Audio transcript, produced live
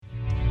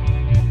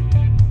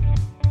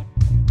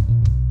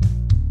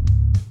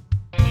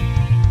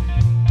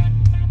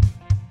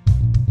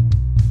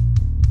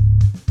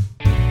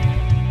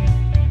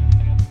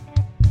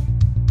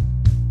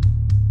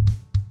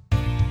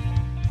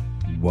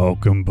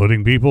Welcome,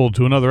 pudding people,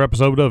 to another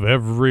episode of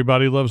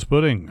Everybody Loves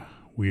Pudding.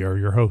 We are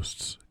your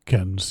hosts,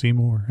 Ken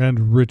Seymour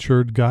and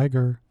Richard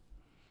Geiger.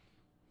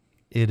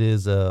 It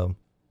is a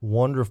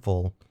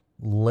wonderful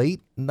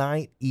late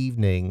night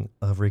evening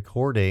of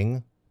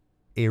recording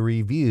a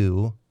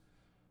review,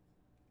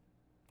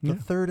 the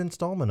third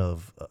installment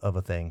of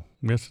a thing.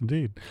 Yes,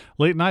 indeed.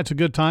 Late night's a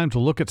good time to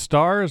look at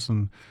stars,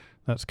 and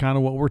that's kind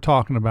of what we're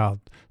talking about.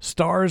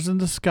 Stars in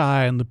the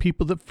sky and the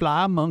people that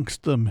fly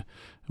amongst them.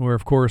 We're,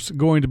 of course,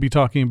 going to be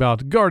talking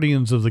about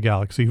Guardians of the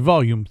Galaxy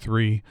Volume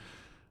 3.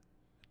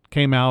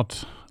 Came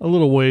out a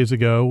little ways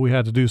ago. We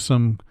had to do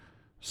some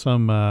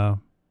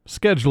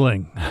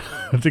scheduling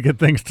to get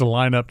things to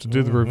line up to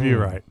do the review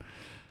right.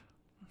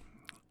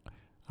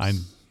 I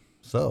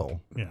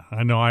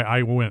know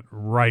I went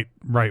right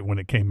when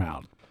it came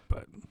out,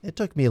 but it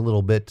took me a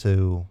little bit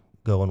to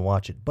go and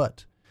watch it.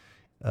 But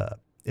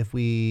if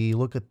we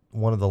look at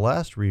one of the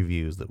last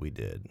reviews that we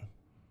did,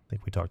 I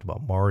think we talked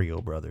about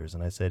Mario Brothers,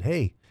 and I said,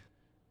 hey,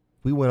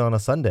 we went on a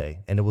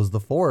Sunday, and it was the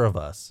four of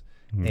us,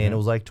 and it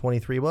was like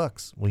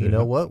 $23. Well, you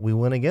know what? We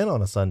went again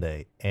on a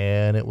Sunday,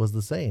 and it was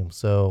the same.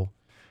 So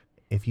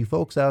if you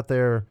folks out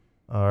there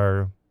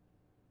are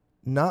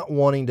not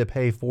wanting to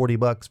pay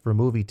 $40 for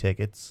movie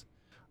tickets,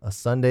 a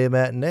Sunday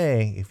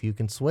matinee, if you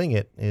can swing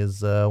it,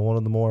 is one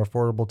of the more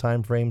affordable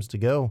time frames to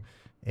go.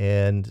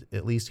 And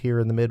at least here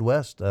in the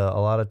Midwest, a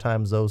lot of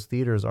times those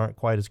theaters aren't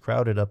quite as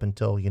crowded up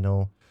until,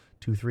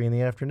 2, 3 in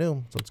the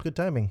afternoon. So it's good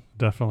timing.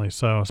 Definitely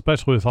so,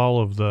 especially with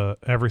all of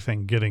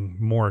everything getting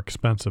more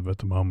expensive at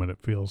the moment. It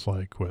feels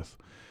like with,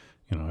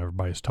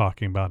 everybody's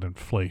talking about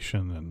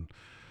inflation and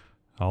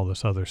all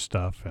this other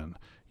stuff. And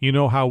you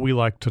know how we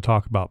like to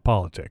talk about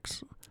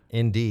politics.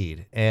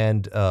 Indeed.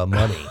 And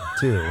money,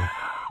 too.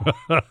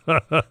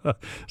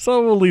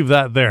 So we'll leave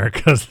that there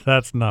because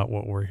that's not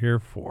what we're here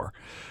for.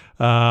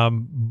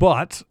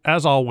 But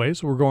as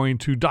always, we're going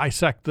to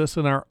dissect this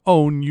in our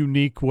own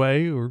unique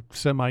way or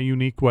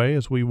semi-unique way,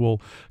 as we will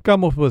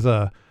come up with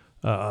a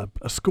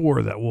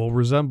score that will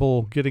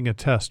resemble getting a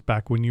test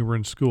back when you were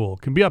in school.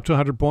 It can be up to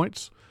 100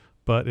 points,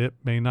 but it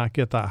may not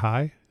get that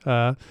high.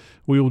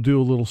 We will do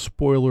a little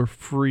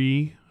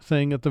spoiler-free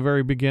thing at the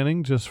very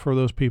beginning, just for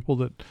those people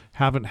that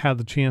haven't had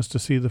the chance to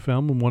see the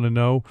film and want to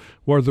know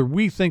whether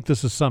we think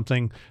this is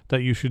something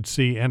that you should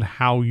see and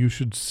how you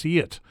should see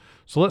it.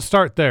 So let's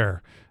start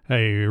there.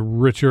 Hey,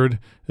 Richard,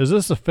 is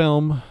this a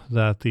film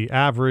that the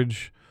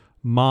average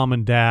mom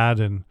and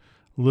dad and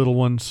little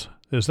ones,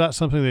 is that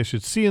something they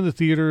should see in the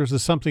theater? Is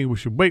this something we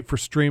should wait for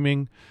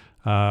streaming?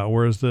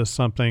 Or is this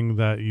something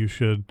that you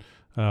should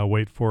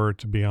wait for it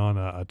to be on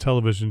a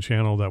television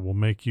channel that will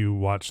make you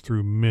watch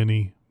through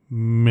many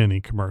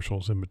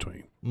commercials in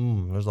between?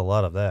 There's a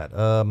lot of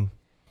that.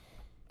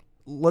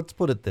 Let's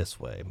put it this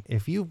way.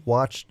 If you've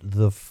watched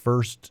the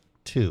first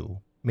two,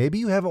 maybe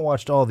you haven't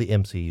watched all the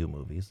MCU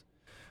movies,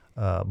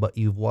 but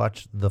you've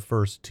watched the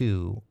first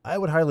two, I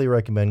would highly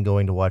recommend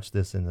going to watch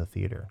this in the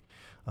theater.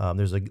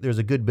 There's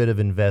a good bit of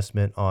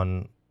investment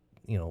on,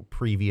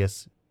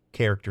 previous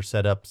character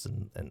setups,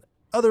 and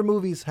other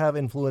movies have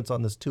influence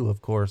on this too,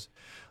 of course.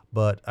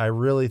 But I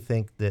really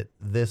think that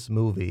this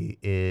movie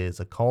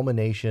is a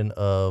culmination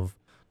of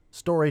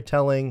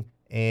storytelling,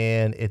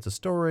 and it's a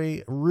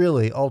story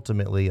really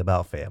ultimately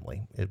about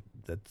family.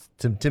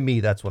 To me,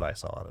 that's what I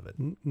saw out of it.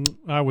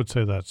 I would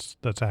say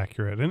that's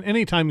accurate. And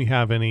anytime you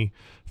have any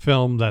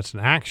film that's an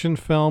action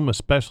film,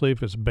 especially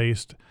if it's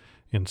based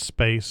in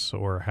space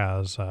or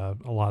has a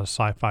lot of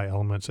sci-fi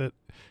elements, it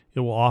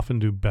will often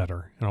do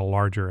better in a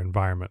larger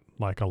environment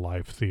like a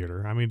live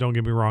theater. I mean, don't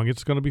get me wrong,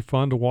 it's going to be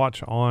fun to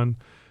watch on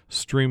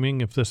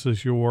streaming if this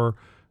is your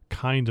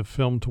kind of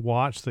film to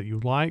watch that you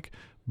like,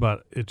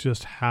 but it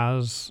just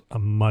has a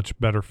much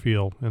better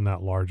feel in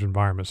that large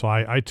environment. So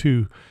I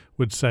too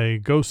would say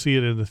go see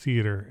it in the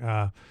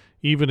theater.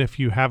 Even if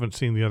you haven't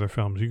seen the other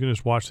films, you can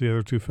just watch the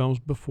other two films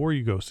before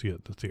you go see it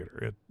at the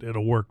theater.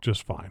 It'll work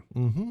just fine.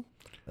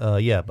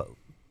 But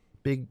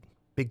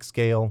big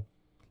scale,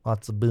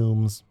 lots of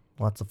booms,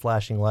 lots of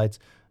flashing lights.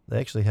 They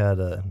actually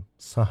had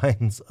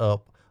signs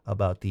up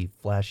about the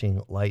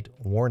flashing light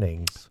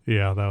warnings.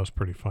 Yeah, that was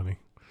pretty funny.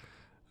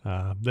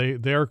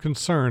 They are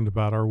concerned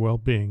about our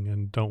well-being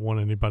and don't want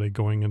anybody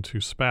going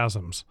into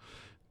spasms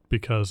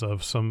because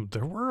of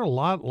there were a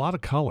lot of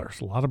colors,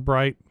 a lot of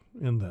bright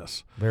in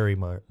this. Very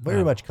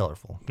much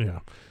colorful. Yeah.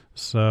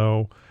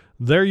 So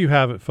there you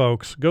have it,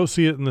 folks. Go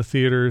see it in the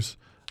theaters.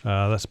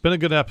 That's been a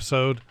good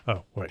episode.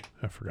 Oh, wait,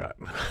 I forgot.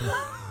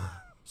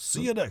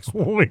 See you next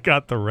one. We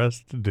got the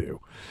rest to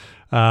do.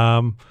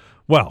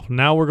 Well,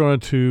 now we're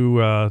going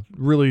to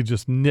really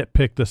just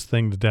nitpick this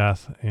thing to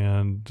death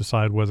and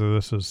decide whether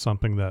this is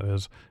something that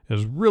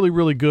is really,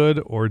 really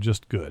good or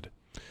just good.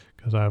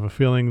 Because I have a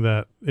feeling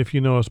that if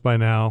you know us by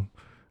now,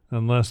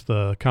 unless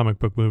the comic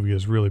book movie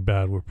is really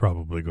bad, we're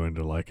probably going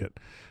to like it.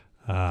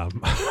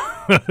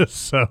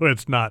 So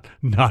it's not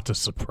a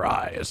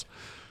surprise.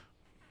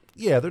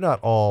 Yeah, they're not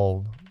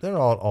all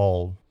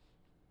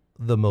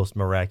the most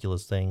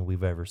miraculous thing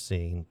we've ever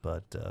seen,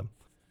 but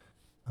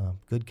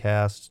Good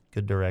cast,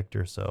 good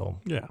director. So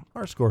Yeah,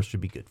 our score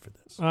should be good for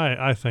this.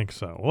 I think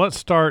so. Let's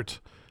start,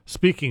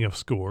 speaking of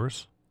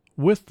scores,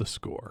 with the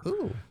score.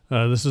 Ooh.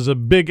 This is a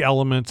big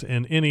element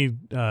in any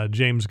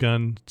James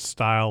Gunn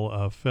style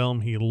of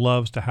film. He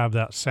loves to have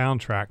that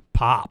soundtrack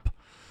pop,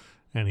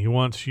 and he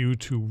wants you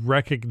to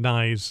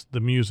recognize the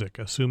music,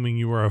 assuming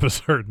you are of a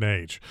certain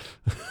age.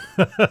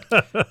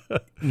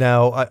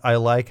 Now, I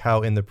like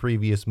how in the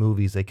previous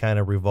movies they kind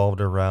of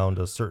revolved around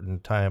a certain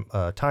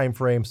time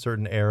frame,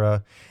 certain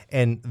era,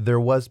 and there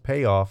was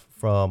payoff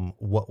from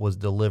what was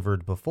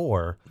delivered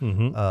before.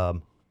 Mm-hmm.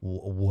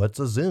 What's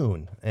a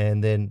Zune?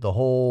 And then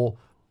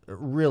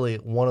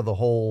one of the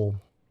whole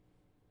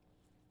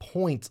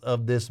points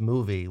of this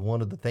movie,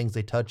 one of the things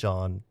they touch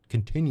on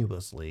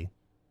continuously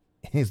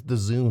is the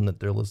Zune that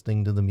they're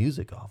listening to the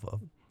music off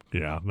of.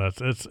 Yeah,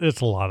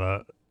 it's a lot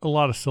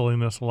of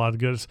silliness, a lot of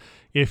good.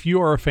 If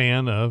you are a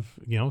fan of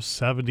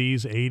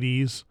 70s,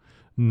 80s,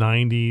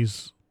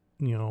 90s,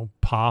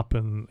 pop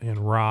and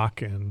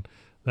rock and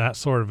that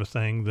sort of a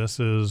thing, this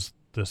is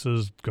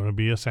going to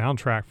be a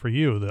soundtrack for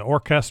you. The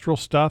orchestral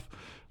stuff,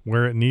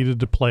 where it needed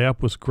to play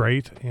up, was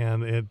great,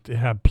 and it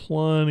had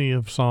plenty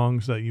of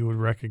songs that you would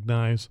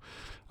recognize.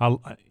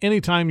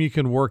 Anytime you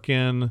can work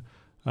in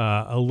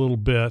a little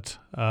bit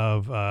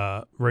of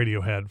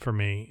Radiohead, for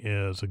me,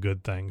 is a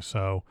good thing.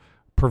 So,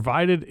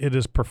 provided it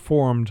is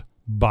performed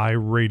by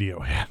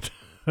Radiohead.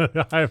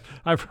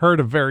 I've heard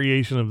a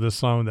variation of this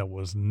song that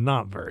was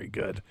not very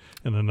good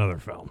in another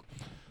film.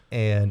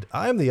 And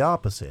I'm the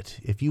opposite.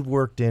 If you've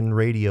worked in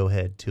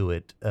Radiohead to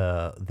it,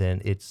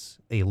 then it's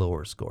a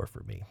lower score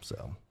for me.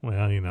 So,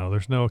 well,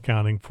 there's no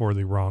accounting for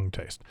the wrong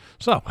taste.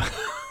 So,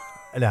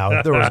 now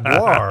if there was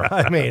Guar,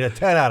 I mean, a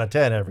 10 out of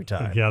 10 every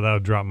time. Yeah, that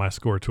would drop my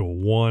score to a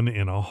 1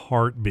 in a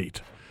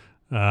heartbeat.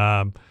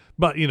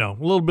 But a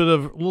little bit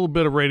of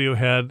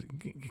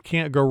Radiohead. You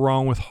can't go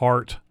wrong with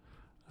Heart,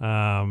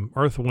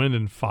 Earth, Wind,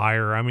 and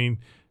Fire. I mean,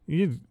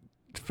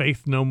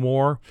 Faith No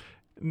More.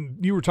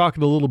 You were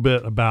talking a little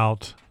bit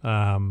about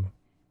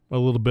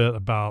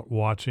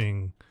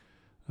watching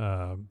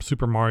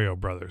Super Mario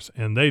Brothers,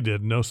 and they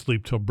did No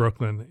Sleep Till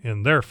Brooklyn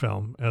in their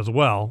film as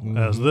well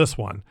as this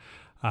one.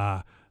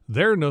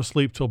 Their No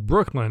Sleep Till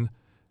Brooklyn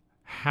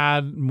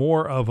had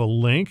more of a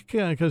link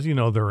because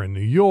they're in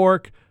New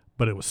York,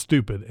 but it was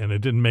stupid and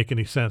it didn't make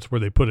any sense where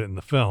they put it in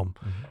the film.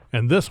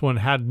 And this one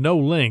had no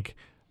link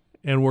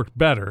and worked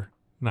better,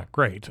 not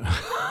great.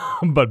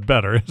 But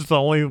better. It's the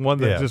only one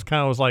that just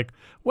kind of was like,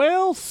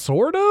 well,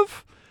 sort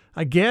of,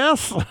 I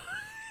guess.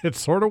 It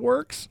sort of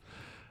works.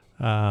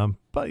 But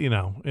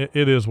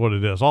it is what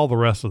it is. All the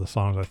rest of the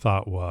songs I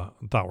thought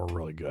were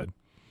really good.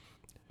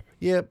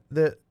 Yeah,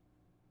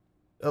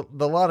 a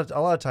lot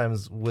of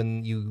times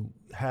when you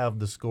have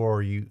the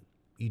score, you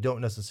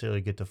don't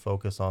necessarily get to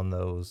focus on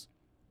those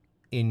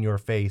in your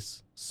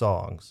face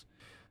songs.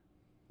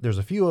 There's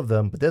a few of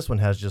them, but this one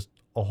has just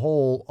a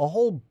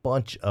whole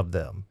bunch of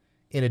them.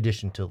 In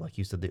addition to, like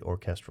you said, the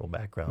orchestral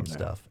background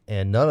stuff.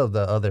 And none of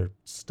the other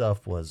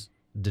stuff was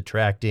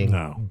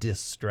detracting,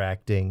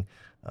 distracting.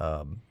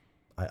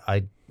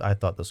 I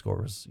thought the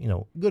score was,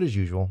 good as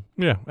usual.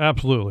 Yeah,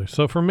 absolutely.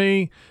 So for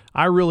me,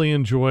 I really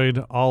enjoyed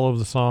all of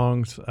the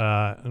songs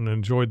and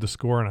enjoyed the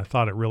score, and I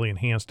thought it really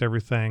enhanced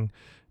everything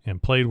and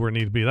played where it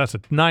needed to be. That's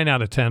a 9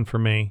 out of 10 for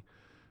me.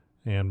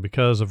 And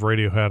because of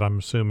Radiohead, I'm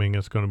assuming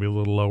it's going to be a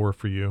little lower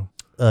for you.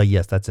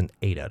 Yes, that's an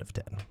 8 out of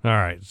 10. All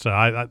right, so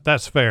I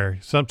that's fair.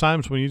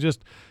 Sometimes when you're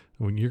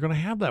going to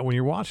have that when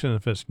you're watching,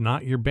 if it's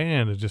not your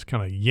band, it just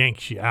kind of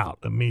yanks you out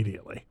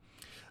immediately.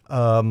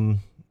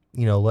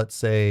 Let's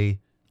say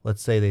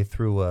they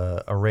threw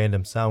a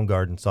random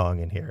Soundgarden song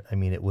in here. I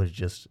mean, it would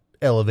just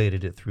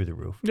elevated it through the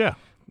roof. Yeah,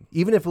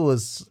 even if it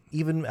was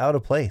even out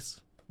of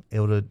place,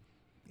 it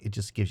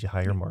just gives you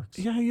higher marks.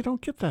 Yeah, you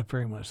don't get that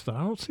very much though.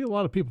 I don't see a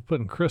lot of people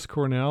putting Chris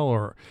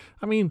Cornell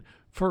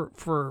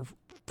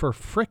for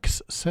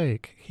frick's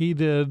sake, he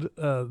did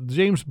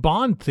James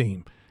Bond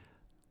theme.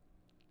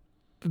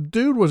 The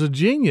dude was a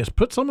genius.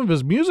 Put some of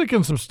his music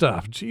in some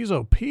stuff. Jeez,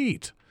 oh,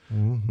 Pete.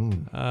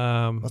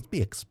 Mm-hmm. Must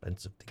be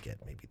expensive to get.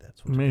 Maybe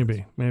that's what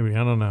maybe.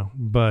 I don't know.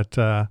 But,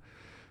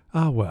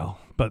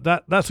 But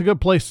that's a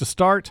good place to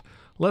start.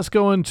 Let's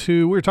go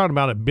into, we were talking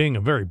about it being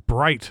a very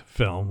bright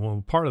film.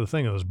 Well, part of the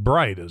thing that was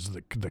bright is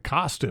the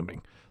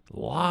costuming. A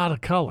lot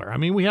of color. I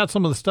mean, we had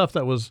some of the stuff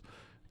that was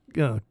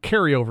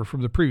carryover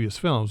from the previous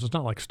films. It's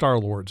not like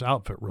Star-Lord's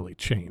outfit really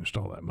changed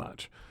all that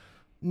much.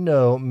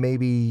 No,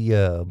 maybe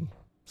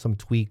some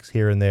tweaks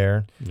here and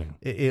there. Yeah.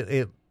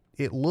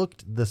 It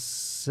looked the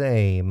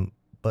same,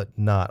 but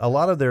not. A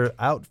lot of their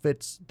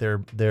outfits, their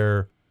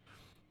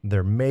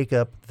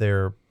makeup,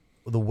 the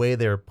way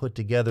they're put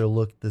together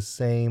looked the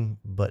same,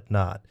 but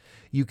not.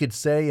 You could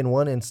say in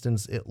one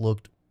instance it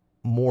looked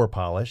more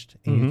polished,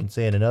 and you can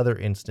say in another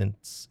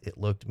instance it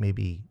looked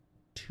maybe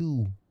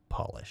too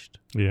polished.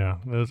 Yeah,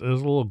 it was a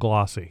little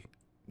glossy.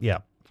 Yeah.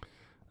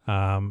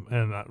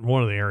 And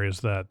one of the areas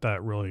that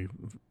really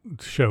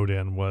showed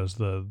in was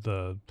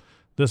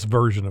this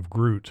version of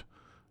Groot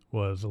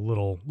was a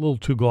little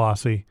too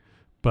glossy,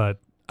 but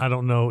I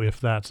don't know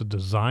if that's a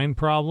design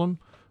problem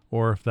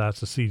or if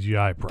that's a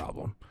CGI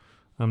problem.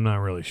 I'm not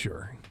really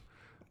sure.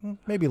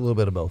 Maybe a little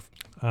bit of both.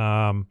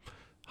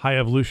 High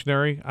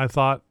Evolutionary, I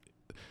thought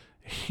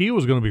he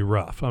was going to be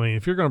rough. I mean,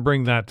 if you're going to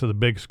bring that to the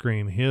big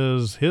screen,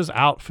 his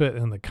outfit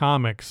in the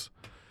comics,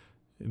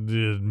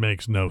 it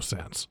makes no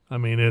sense. I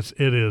mean,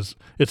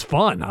 it's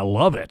fun. I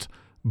love it,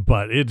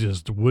 but it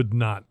just would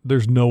not.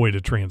 There's no way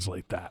to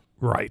translate that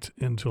right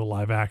into a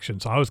live action.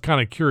 So I was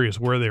kind of curious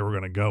where they were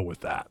going to go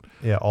with that.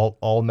 Yeah,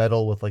 all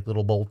metal with like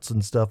little bolts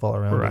and stuff all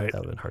around. Right.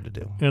 That would have been hard to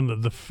do.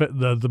 And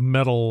the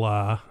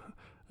metal,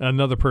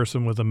 another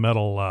person with a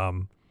metal,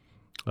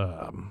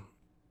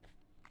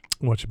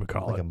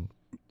 whatchamacallit?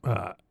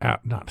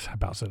 Not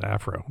about said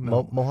afro.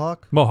 No.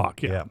 Mohawk?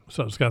 Mohawk, yeah. Yeah.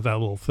 So it's got that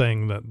little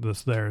thing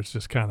that's there. It's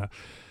just kind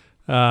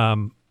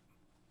of,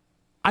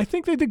 I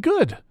think they did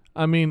good.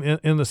 I mean,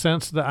 in the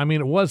sense that, I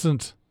mean, it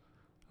wasn't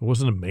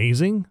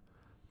amazing,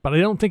 but I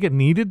don't think it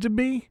needed to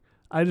be.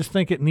 I just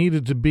think it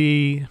needed to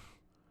be,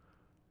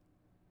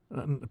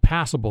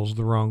 passable is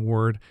the wrong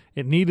word.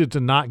 It needed to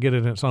not get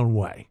in its own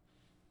way,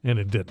 and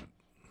it didn't.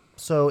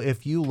 So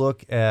if you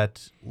look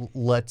at,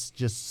 let's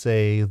just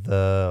say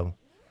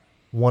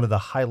one of the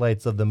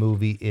highlights of the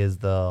movie is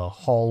the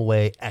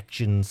hallway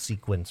action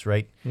sequence,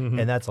 right? Mm-hmm.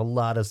 And that's a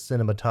lot of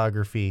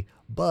cinematography,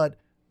 but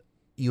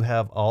you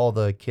have all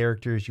the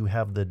characters, you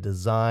have the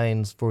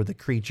designs for the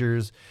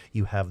creatures,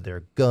 you have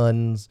their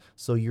guns.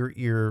 So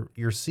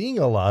you're seeing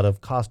a lot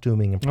of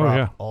costuming and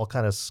prop all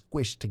kind of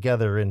squished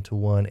together into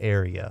one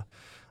area.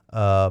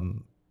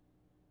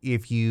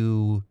 If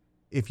you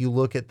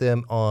look at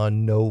them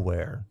on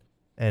Nowhere,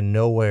 and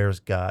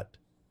Nowhere's got,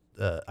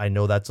 I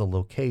know that's a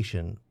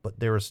location, but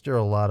there are still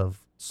a lot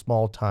of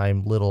small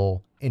time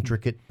little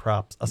intricate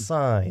props, a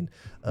sign,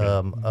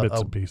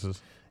 bits and pieces.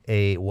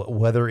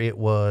 Whether it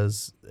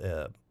was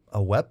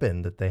a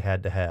weapon that they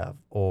had to have,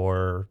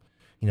 or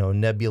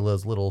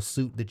Nebula's little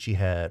suit that she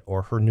had,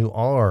 or her new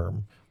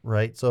arm,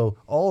 right? So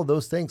all of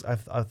those things I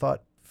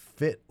thought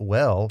fit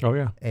well. Oh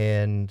yeah,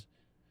 and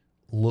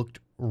looked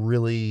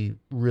really,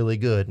 really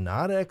good.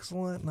 Not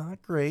excellent,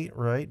 not great,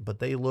 right? But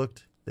they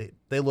looked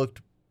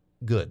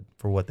good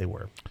for what they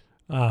were.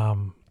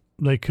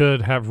 They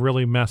could have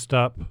really messed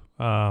up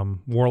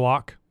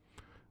Warlock,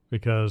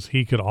 because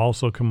he could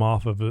also come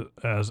off of it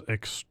as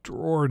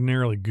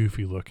extraordinarily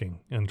goofy looking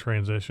in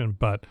transition,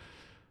 but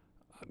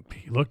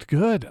he looked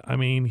good. I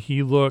mean,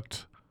 he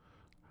looked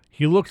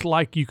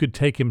like you could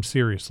take him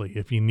seriously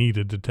if you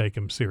needed to take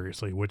him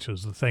seriously, which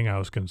is the thing I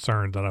was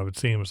concerned that I would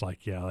see him as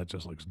like, yeah, that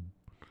just looks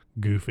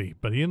goofy.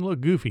 But he didn't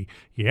look goofy.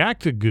 He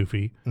acted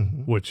goofy,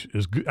 which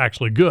is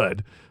actually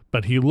good,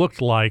 but he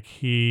looked like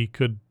he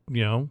could,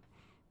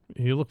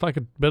 he looked like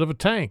a bit of a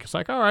tank. It's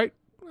like, all right,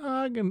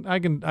 I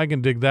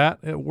can dig that.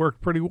 It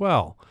worked pretty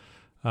well.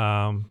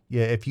 Yeah,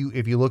 if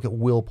you look at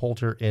Will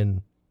Poulter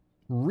in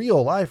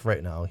real life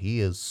right now, he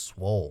is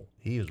swole.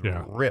 He is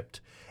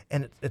ripped.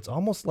 And it's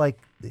almost like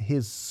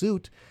his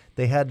suit,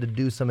 they had to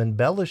do some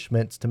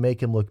embellishments to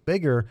make him look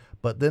bigger,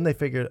 but then they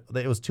figured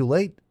that it was too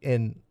late,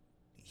 and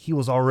he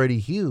was already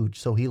huge,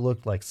 so he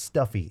looked like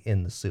stuffy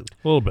in the suit.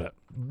 A little bit.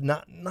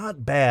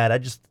 Not bad. I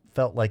just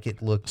felt like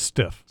it looked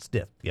stiff.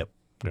 Yep.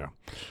 Yeah, a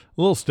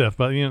little stiff,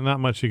 but not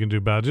much you can do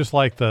about it. Just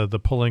like the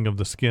pulling of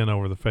the skin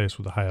over the face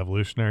with the High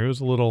Evolutionary, it was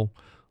a little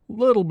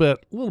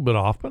bit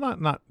off,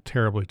 but not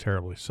terribly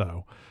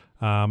so.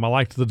 I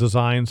liked the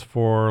designs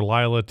for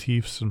Lila,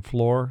 Teefs, and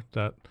Floor.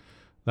 That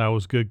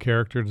was good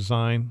character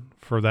design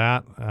for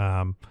that.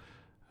 I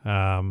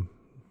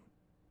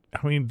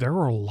mean, there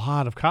were a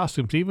lot of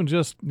costumes, even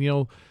just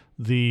the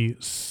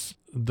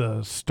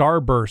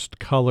starburst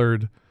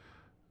colored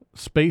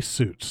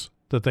spacesuits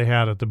that they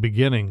had at the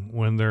beginning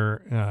when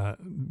they're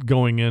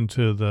going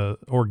into the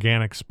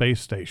organic space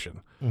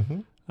station.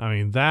 Mm-hmm. I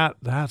mean,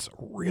 that's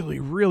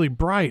really, really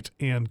bright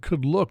and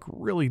could look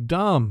really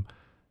dumb,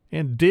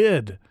 and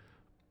did,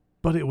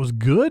 but it was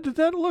good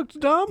that it looked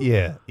dumb.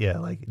 Yeah,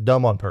 like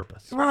dumb on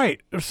purpose. Right.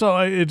 So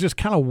it just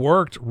kind of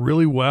worked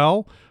really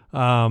well.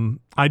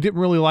 I didn't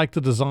really like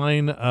the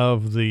design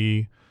of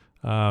the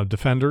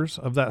defenders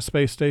of that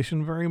space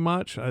station very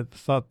much. I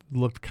thought it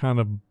looked kind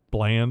of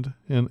bland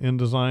in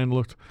design.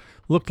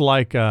 Looked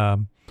like a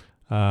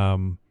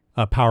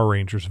Power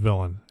Rangers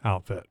villain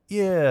outfit.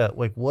 Yeah,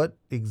 like what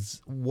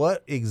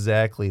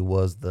exactly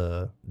was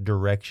the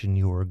direction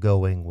you were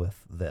going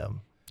with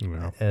them?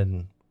 Yeah.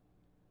 And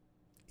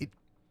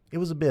it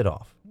was a bit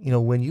off.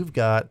 When you've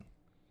got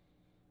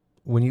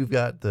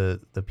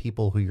the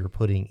people who you're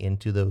putting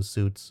into those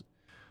suits,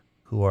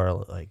 who are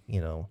like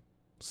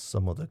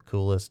some of the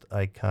coolest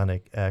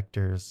iconic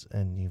actors,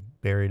 and you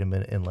buried them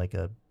in like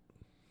a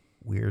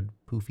weird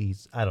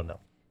poofies. I don't know.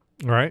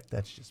 Right.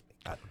 That's just me.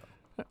 I don't know.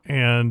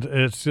 And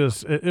it's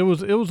just it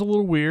was a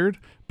little weird,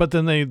 but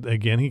then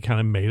he kind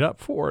of made up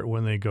for it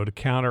when they go to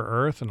Counter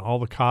Earth, and all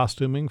the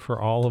costuming for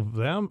all of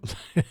them,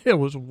 it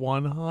was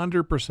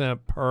 100%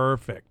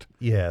 perfect.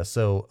 Yeah,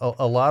 so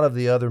a lot of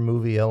the other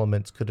movie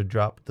elements could have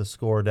dropped the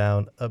score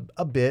down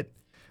a bit,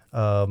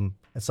 and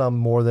some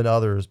more than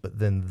others, but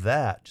then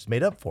that just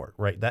made up for it,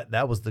 right?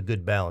 That was the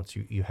good balance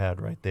you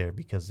had right there,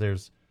 because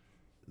there's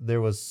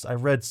I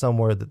read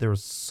somewhere that there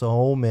was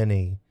so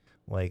many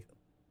like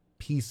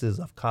pieces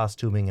of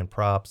costuming and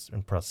props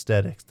and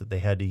prosthetics that they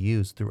had to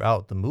use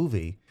throughout the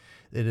movie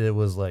that it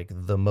was like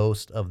the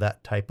most of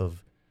that type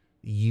of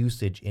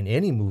usage in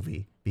any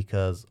movie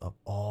because of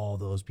all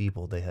those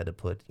people they had to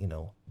put,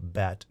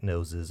 bat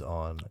noses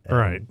on. And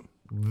Right.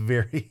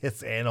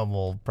 various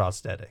animal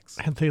prosthetics.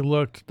 And they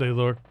looked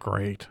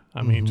great.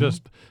 I mean,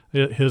 just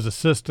his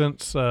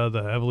assistants,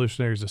 the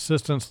evolutionaries'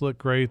 assistants looked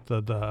great.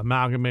 The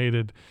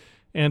amalgamated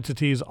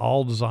entities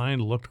all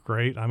designed looked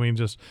great. I mean,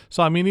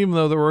 even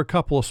though there were a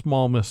couple of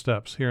small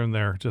missteps here and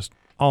there, just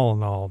all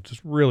in all,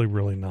 just really,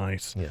 really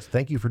nice. Yes.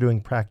 Thank you for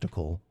doing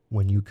practical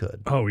when you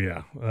could. Oh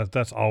yeah,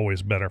 that's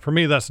always better. For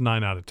me, that's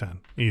 9 out of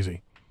 10.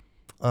 Easy.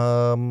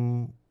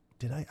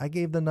 I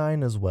gave the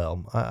 9 as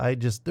well.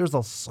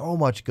 There's so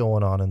much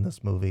going on in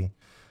this movie.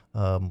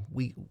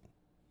 We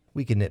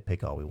can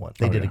nitpick all we want.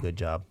 They did a good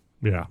job.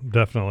 Yeah,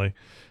 definitely.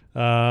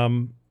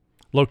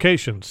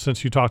 Locations,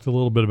 since you talked a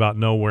little bit about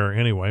nowhere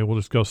anyway, we'll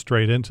just go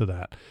straight into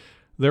that.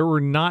 There were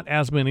not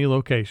as many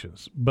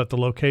locations, but the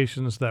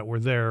locations that were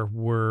there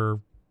were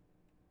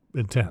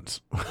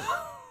intense.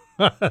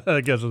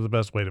 I guess is the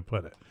best way to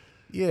put it.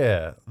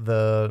 Yeah,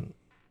 what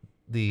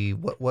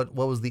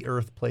was the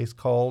Earth place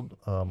called?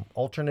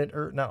 Alternate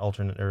Earth, not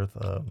alternate Earth.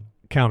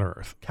 Counter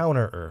Earth.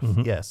 Counter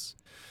Earth. Yes.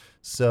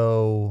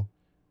 So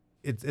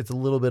it's a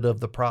little bit of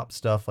the prop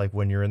stuff, like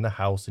when you're in the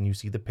house and you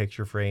see the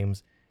picture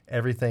frames,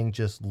 everything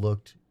just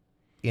looked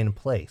in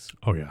place.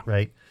 Oh yeah.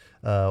 Right.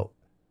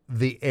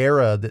 The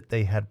era that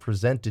they had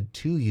presented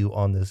to you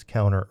on this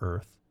Counter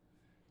Earth,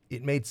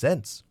 it made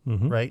sense,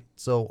 right?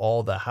 So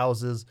all the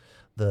houses,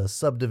 the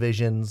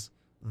subdivisions,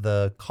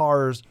 the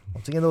cars,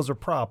 once again, those are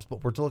props,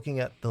 but we're looking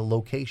at the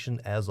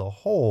location as a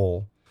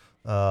whole.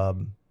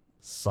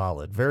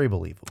 Solid, very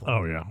believable.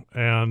 Oh yeah.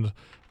 And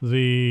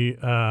the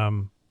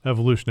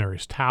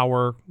evolutionaries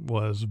tower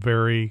was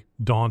very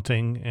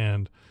daunting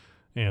and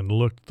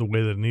looked the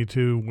way that it needed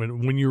to.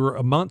 When you were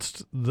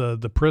amongst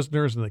the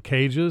prisoners in the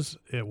cages,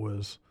 it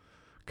was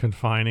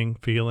confining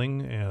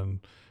feeling and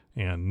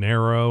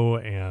narrow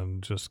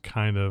and just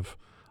kind of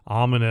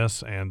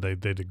ominous, and they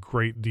did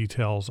great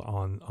details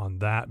on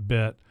that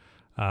bit.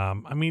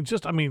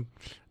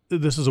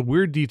 This is a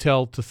weird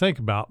detail to think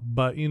about,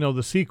 but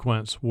the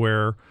sequence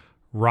where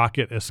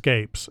Rocket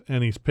escapes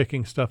and he's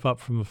picking stuff up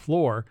from the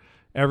floor,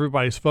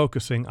 everybody's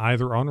focusing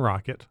either on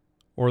Rocket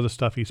or the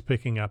stuff he's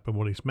picking up and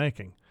what he's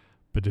making.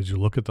 But did you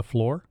look at the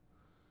floor?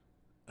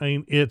 I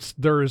mean,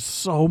 there is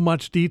so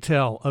much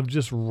detail of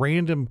just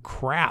random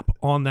crap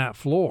on that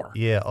floor.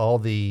 Yeah, all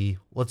the,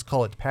 let's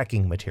call it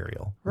packing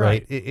material,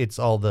 right? It's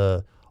all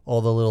the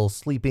little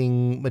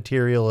sleeping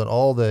material and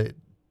all the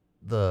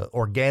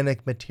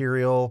organic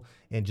material,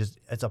 and just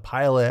it's a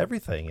pile of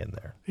everything in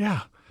there.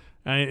 Yeah.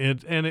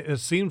 It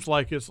seems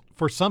like it's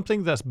for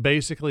something that's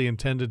basically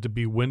intended to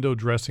be window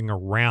dressing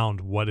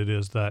around what it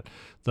is that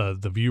the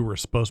viewer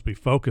is supposed to be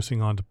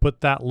focusing on. To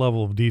put that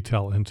level of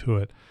detail into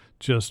it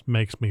just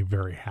makes me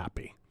very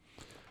happy.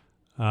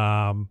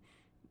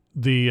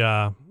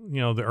 The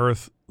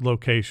Earth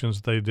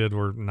locations they did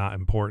were not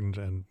important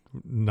and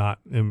not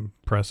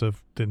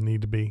impressive. Didn't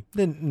need to be.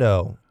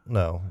 No,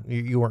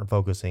 you weren't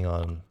focusing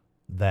on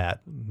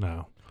that.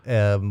 No.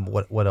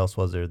 What else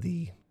was there?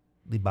 The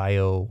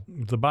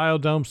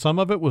biodome, some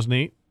of it was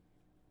neat.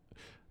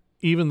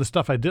 Even the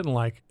stuff I didn't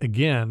like,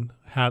 again,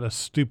 had a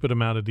stupid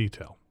amount of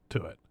detail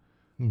to it.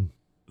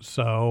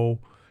 So,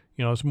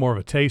 it's more of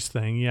a taste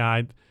thing.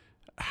 Yeah,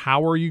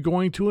 how are you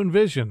going to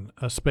envision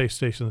a space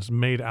station that's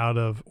made out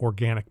of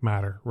organic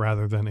matter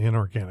rather than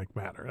inorganic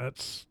matter?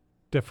 That's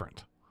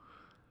different.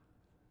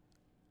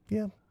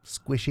 Yeah,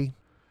 squishy.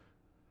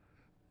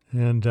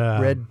 And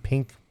red,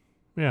 pink,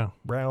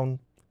 brown,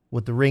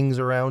 with the rings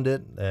around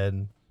it,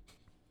 and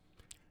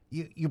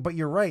but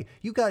you're right.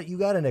 You got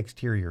an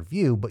exterior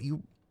view, but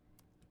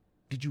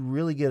did you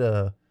really get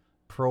a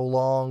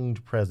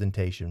prolonged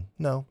presentation?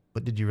 No.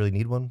 But did you really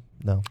need one?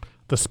 No.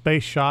 The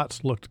space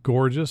shots looked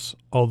gorgeous,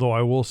 although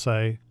I will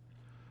say,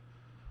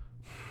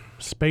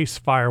 space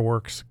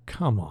fireworks,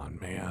 come on,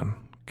 man.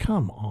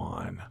 Come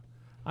on.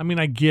 I mean,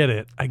 I get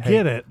it,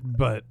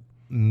 but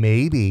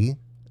maybe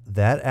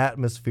that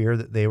atmosphere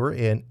that they were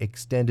in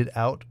extended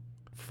out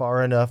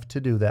far enough to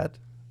do that.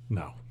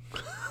 No.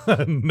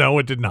 No,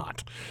 it did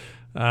not.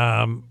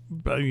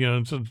 But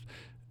so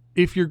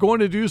if you're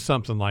going to do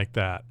something like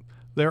that,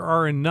 there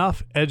are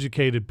enough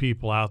educated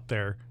people out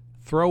there.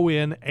 Throw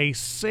in a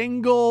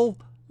single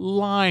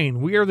line.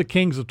 We are the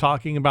kings of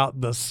talking about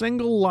the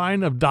single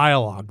line of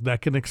dialogue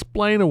that can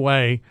explain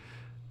away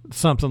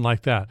something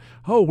like that.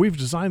 Oh, we've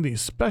designed these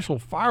special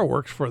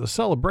fireworks for the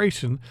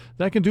celebration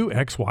that can do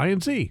X, Y,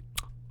 and Z.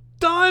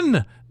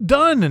 Done.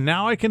 And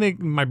now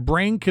my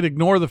brain can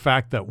ignore the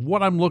fact that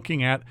what I'm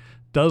looking at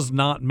does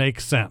not make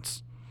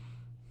sense.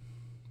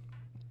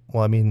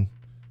 Well, I mean,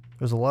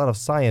 there's a lot of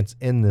science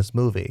in this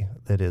movie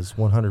that is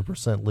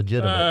 100%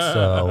 legitimate.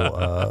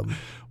 So,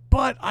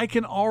 but I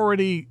can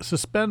already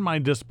suspend my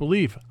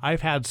disbelief.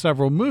 I've had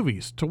several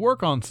movies to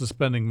work on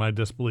suspending my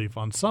disbelief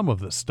on some of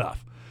this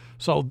stuff.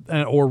 So,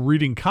 or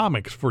reading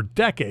comics for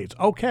decades.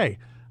 Okay,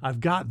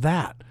 I've got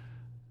that.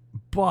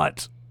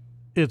 But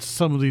it's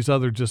some of these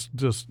other just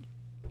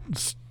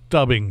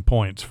stubbing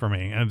points for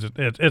me, and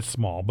it's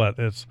small, but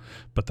that's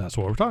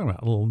what we're talking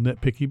about, little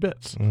nitpicky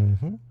bits.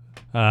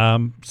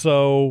 Mm-hmm.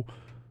 So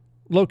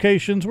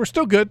locations were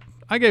still good.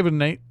 I gave it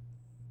an 8.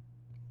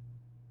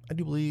 I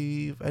do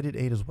believe I did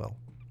 8 as well.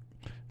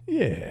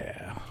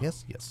 Yeah.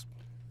 Yes.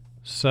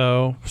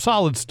 So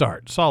solid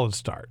start.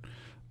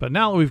 But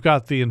now that we've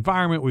got the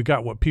environment, we've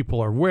got what people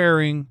are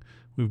wearing,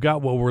 we've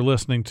got what we're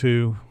listening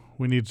to,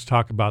 we need to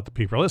talk about the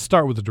people. Let's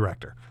start with the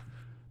director,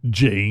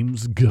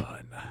 James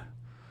Gunn.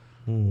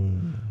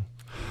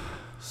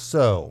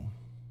 So,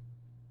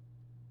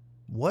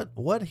 what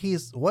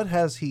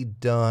has he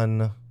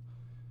done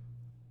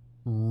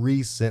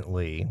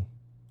recently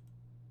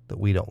that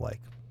we don't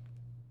like?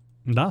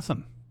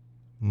 Nothing.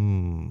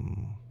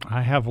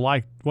 I have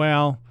liked,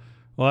 well,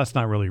 that's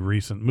not really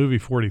recent. Movie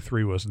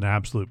 43 was an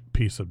absolute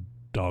piece of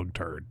dog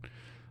turd.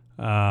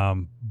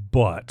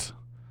 But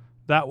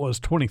that was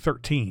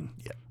 2013.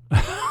 Yeah.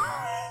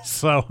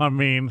 So, I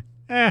mean,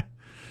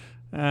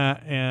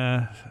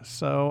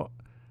 so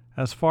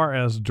as far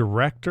as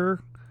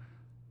director,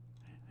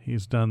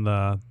 he's done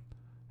the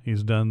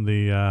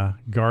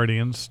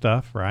Guardians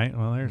stuff, right?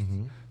 Well,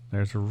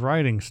 there's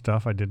writing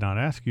stuff. I did not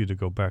ask you to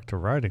go back to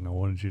writing. I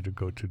wanted you to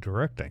go to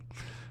directing.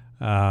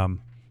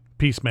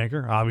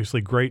 Peacemaker,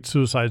 obviously great.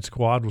 Suicide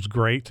Squad was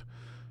great.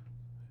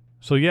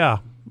 So yeah,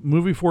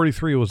 movie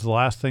 43 was the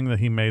last thing that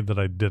he made that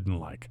I didn't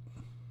like.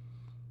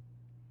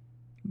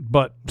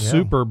 But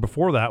Super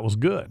before that was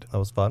good. That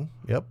was fun.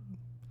 Yep.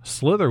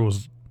 Slither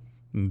was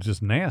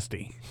just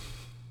nasty,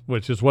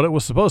 which is what it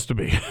was supposed to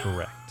be.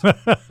 Correct.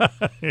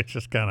 It's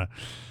just kind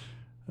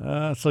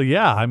of so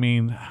yeah, I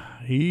mean,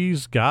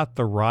 he's got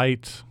the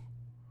right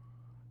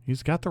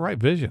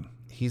vision.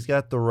 He's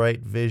got the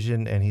right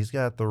vision, and he's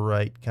got the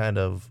right kind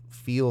of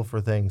feel for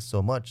things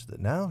so much that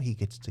now he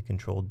gets to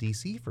control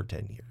DC for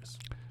 10 years.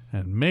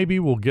 And maybe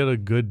we'll get a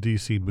good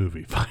DC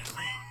movie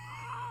finally.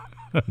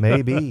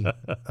 Maybe.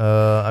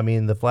 I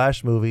mean, the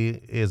Flash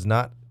movie is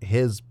not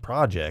his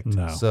project.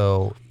 No.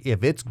 So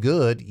if it's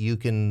good, you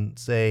can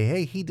say,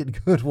 hey, he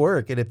did good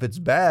work. And if it's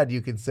bad,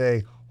 you can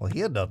say, well,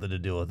 he had nothing to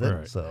do with it.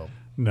 Right. So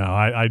no,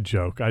 I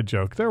joke.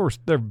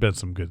 There've been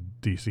some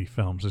good DC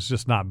films. It's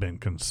just not been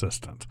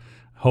consistent.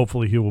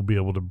 Hopefully he will be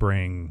able to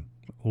bring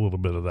a little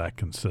bit of that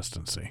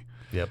consistency.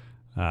 Yep.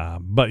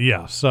 But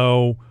yeah,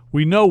 so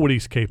we know what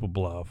he's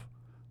capable of.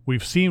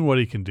 We've seen what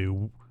he can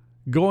do.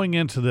 Going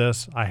into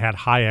this, I had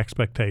high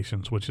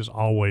expectations, which is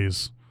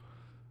always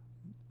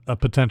a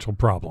potential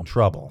problem.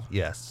 Trouble,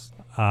 yes.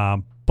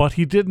 But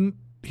he didn't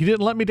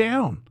let me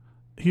down.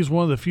 He's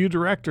one of the few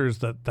directors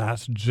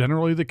that's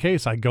generally the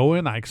case. I go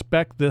in, I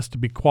expect this to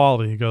be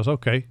quality. He goes,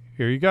 okay,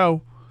 here you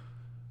go.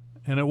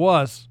 And it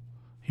was.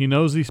 He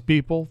knows these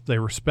people. They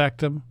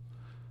respect him.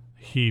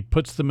 He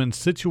puts them in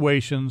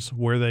situations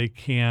where they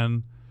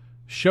can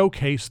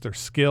showcase their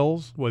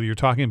skills, whether you're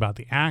talking about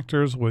the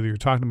actors, whether you're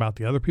talking about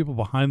the other people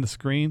behind the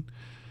screen.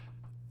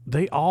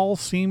 They all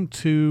seem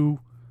to,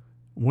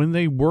 when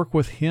they work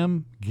with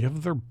him,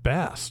 give their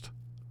best.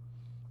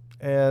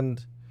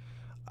 And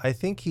I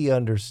think he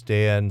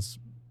understands,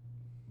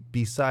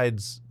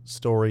 besides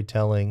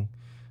storytelling,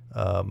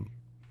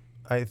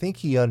 I think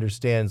he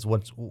understands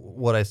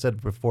what I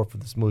said before for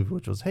this movie,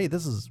 which was, hey,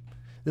 this is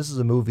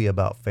a movie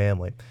about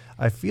family.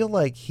 I feel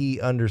like he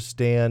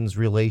understands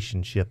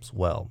relationships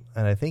well,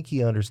 and I think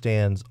he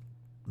understands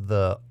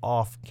the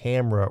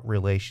off-camera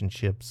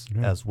relationships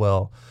as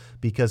well,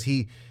 because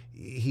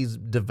he's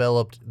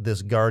developed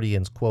this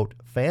Guardians, quote,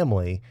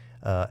 family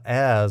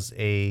as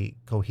a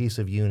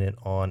cohesive unit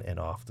on and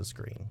off the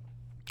screen.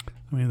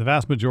 I mean, the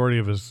vast majority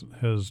of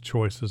his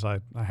choices I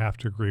have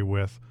to agree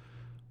with.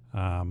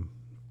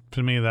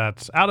 To me,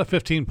 that's out of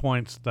 15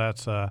 points.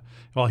 That's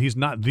well, he's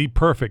not the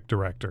perfect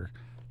director.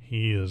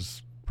 He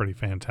is pretty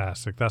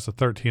fantastic. That's a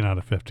 13 out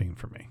of 15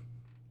 for me.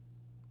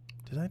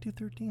 Did I do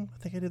 13? I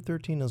think I did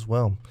 13 as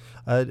well.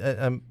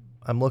 I'm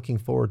looking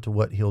forward to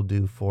what he'll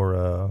do for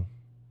a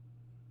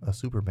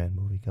Superman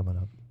movie coming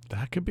up.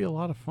 That could be a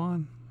lot of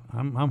fun.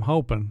 I'm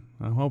hoping.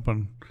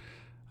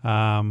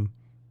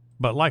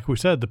 But like we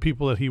said, the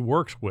people that he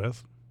works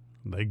with,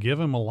 they give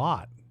him a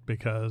lot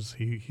because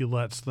he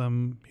lets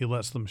them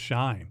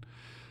shine.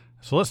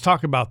 So let's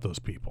talk about those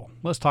people.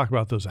 Let's talk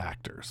about those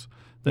actors.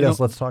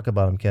 Let's talk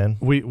about them, Ken.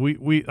 We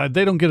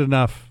they don't get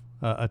enough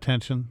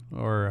attention,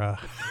 or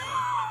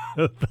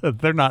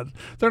they're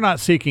not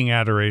seeking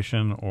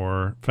adoration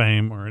or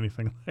fame or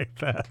anything like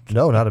that.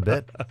 No, not a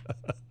bit.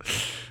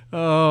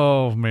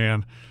 Oh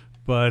man,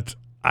 but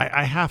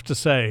I have to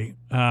say,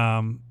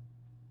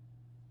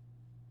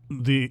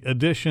 the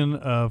addition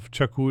of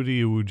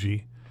Chukwudi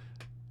Iwuji,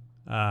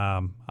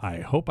 I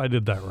hope I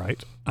did that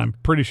right. I'm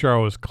pretty sure I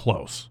was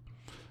close.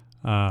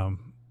 I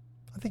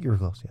think you were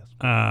close, yes.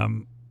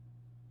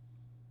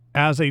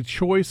 As a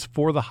choice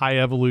for the High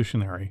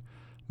Evolutionary,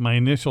 my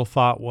initial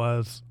thought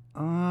was,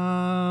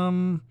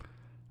 I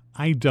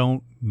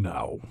don't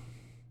know.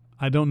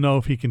 I don't know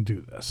if he can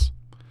do this.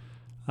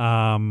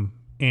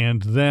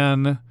 And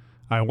then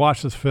I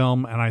watched this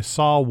film and I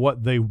saw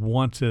what they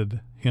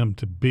wanted him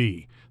to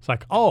be. It's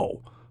like,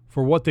 oh,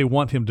 for what they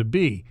want him to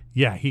be,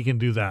 yeah, he can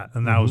do that.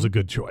 And that was a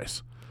good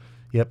choice.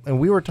 Yep. And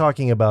we were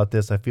talking about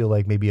this, I feel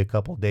like maybe a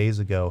couple days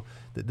ago,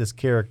 that this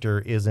character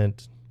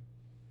isn't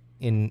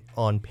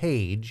on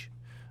page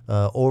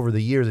over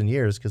the years and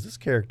years, because this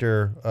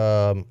character,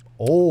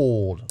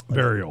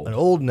 Very old. An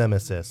old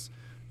nemesis,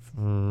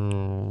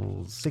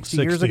 60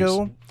 years 60s.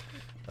 ago.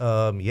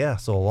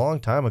 So a long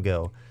time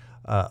ago.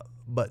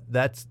 But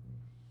that's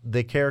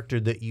the character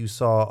that you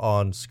saw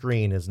on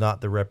screen is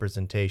not the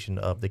representation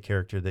of the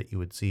character that you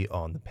would see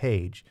on the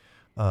page.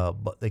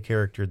 But the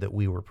character that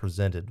we were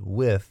presented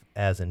with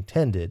as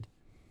intended,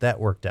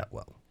 that worked out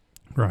well.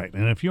 Right.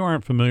 And if you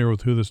aren't familiar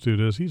with who this dude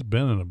is, he's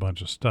been in a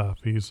bunch of stuff.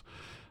 He's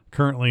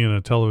currently in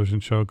a television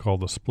show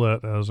called The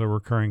Split as a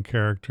recurring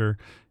character.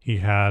 He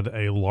had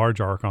a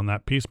large arc on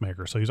that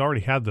Peacemaker. So he's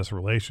already had this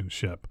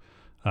relationship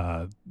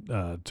to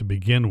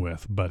begin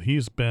with. But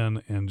he's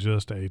been in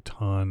just a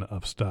ton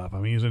of stuff. I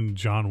mean, he's in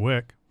John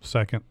Wick,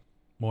 second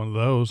one of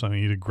those. I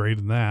mean, he did great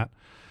in that.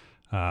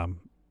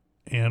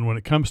 And when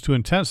it comes to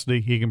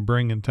intensity, he can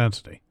bring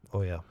intensity.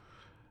 Oh, yeah.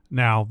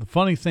 Now, the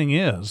funny thing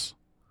is,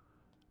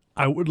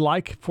 I would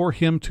like for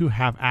him to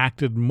have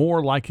acted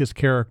more like his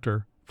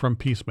character from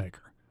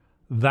Peacemaker.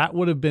 That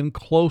would have been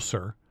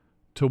closer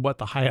to what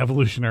the High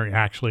Evolutionary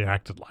actually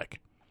acted like.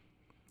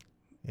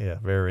 Yeah,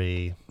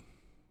 very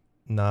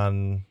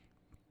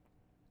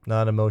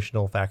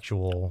non-emotional,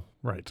 factual.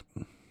 Right.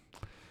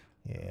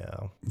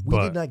 Yeah. We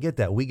did not get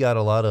that. We got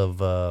a lot of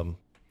emotion.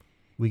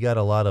 We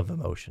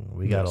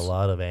got a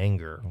lot of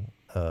anger.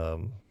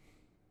 And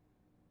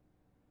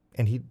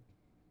he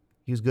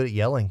was good at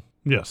yelling.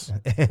 Yes.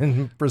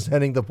 And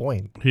presenting the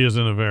point. He is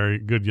in a very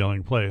good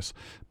yelling place.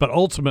 But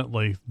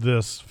ultimately,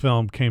 this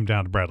film came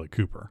down to Bradley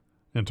Cooper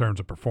in terms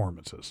of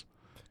performances.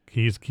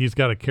 He's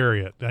got to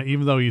carry it.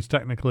 Even though he's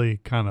technically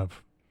kind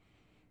of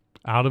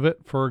out of it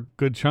for a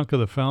good chunk of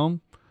the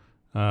film,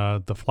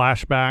 the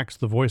flashbacks,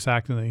 the voice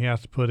acting that he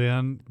has to put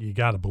in, you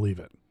got to believe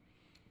it.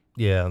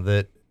 Yeah,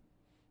 that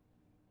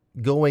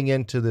going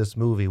into this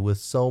movie with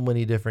so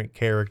many different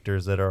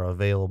characters that are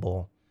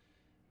available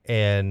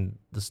and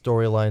the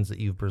storylines that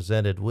you've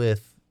presented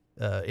with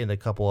in a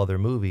couple other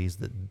movies,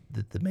 that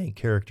the main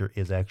character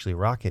is actually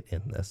Rocket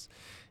in this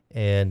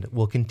and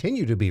will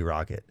continue to be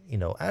Rocket,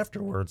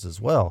 afterwards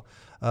as well.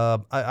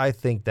 I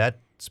think that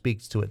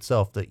speaks to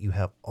itself, that you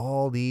have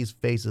all these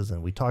faces,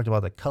 and we talked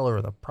about the color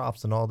of the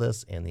props and all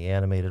this, and the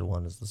animated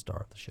one is the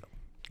star of the show.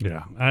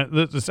 Yeah,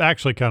 it's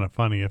actually kind of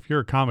funny. If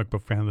you're a comic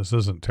book fan, this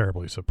isn't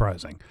terribly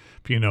surprising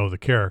if you know the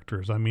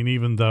characters. I mean,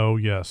 even though,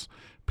 yes,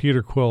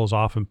 Peter Quill is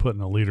often put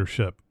in a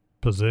leadership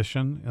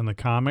position in the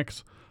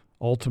comics,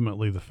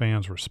 ultimately the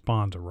fans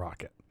respond to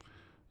Rocket.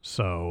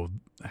 So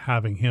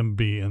having him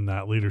be in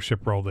that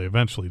leadership role, they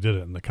eventually did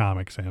it in the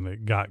comics, and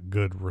it got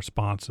good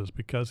responses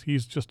because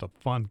he's just a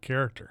fun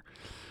character.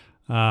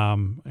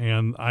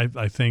 And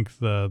I think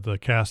the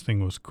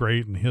casting was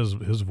great, and his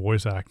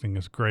voice acting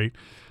is great.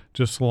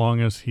 Just so long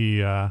as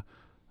he's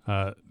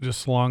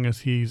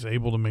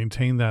able to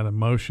maintain that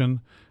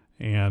emotion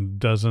and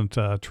doesn't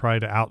try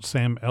to out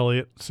Sam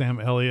Elliott,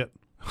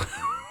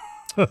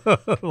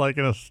 like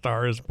in A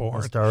Star Is Born.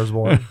 A Star Is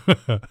Born.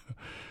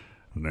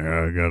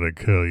 Now I gotta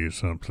tell you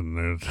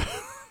something.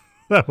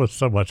 That was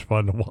so much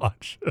fun to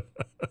watch.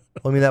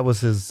 I mean, that was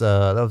his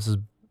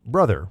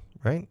brother,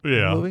 right? In the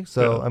Yeah. movie?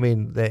 So Yeah. I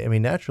mean,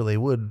 naturally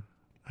would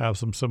have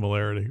some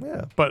similarity.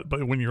 Yeah.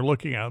 But when you're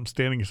looking at them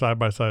standing side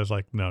by side, it's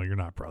like, no, you're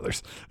not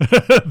brothers.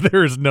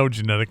 There is no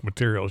genetic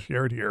material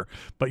shared here.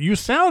 But you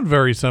sound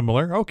very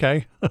similar.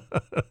 Okay.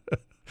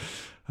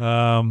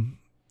 Palm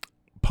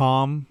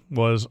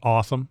was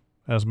awesome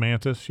as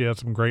Mantis. She had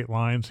some great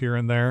lines here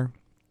and there.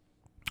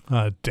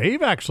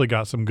 Dave actually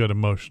got some good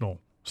emotional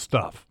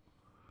stuff.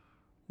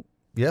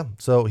 Yeah.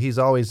 So he's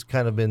always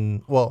kind of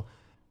been,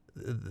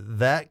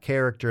 that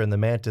character and the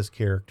Mantis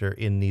character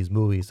in these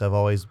movies have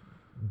always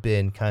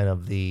been kind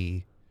of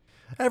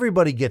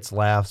everybody gets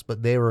laughs,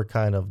 but they were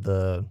kind of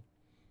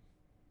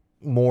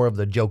more of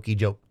the jokey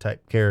joke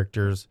type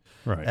characters,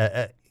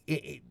 Right.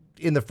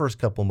 In the first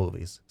couple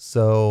movies.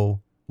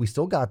 So we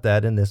still got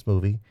that in this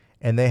movie,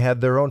 and they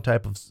had their own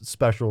type of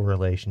special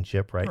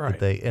relationship, right?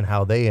 Right. And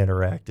how they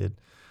interacted.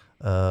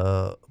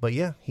 But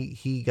yeah,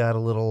 he got a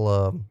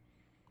little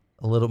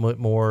bit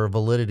more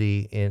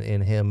validity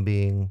in him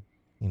being,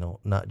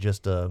 not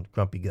just a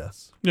grumpy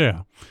Gus.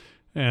 Yeah.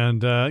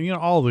 And,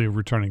 all the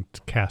returning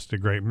cast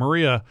did great.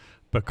 Maria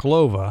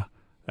Bakalova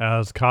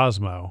as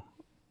Cosmo.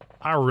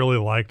 I really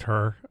liked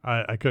her.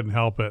 I couldn't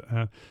help it.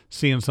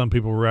 Seeing some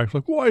people react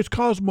like, why is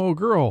Cosmo a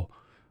girl?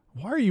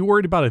 Why are you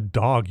worried about a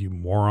dog, you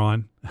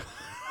moron?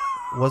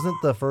 Wasn't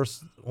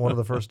one of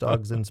the first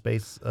dogs in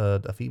space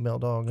a female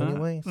dog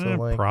anyway?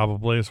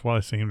 Probably. That's what I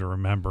seem to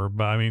remember.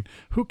 But, I mean,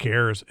 who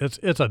cares?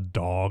 It's a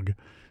dog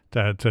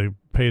to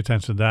pay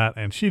attention to that.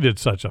 And she did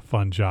such a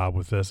fun job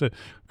with this.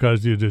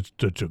 Because it's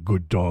such a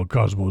good dog.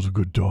 Cosmo's a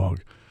good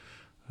dog.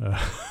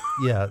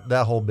 Yeah,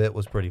 that whole bit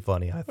was pretty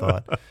funny, I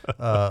thought.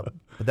 But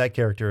that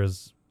character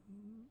is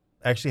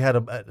actually had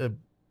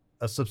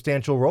a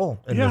substantial role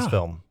in this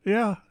film.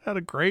 Yeah, had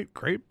a great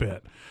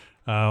bit.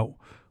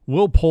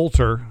 Will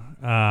Poulter,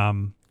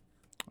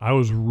 I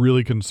was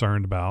really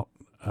concerned about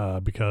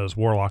because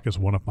Warlock is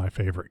one of my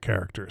favorite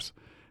characters.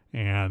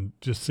 And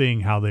just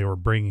seeing how they were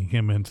bringing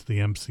him into the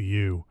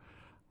MCU,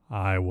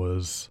 I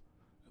was,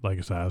 like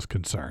I said, I was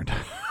concerned.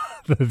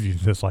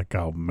 Just like,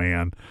 oh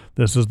man,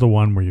 this is the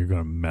one where you're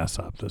going to mess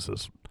up. This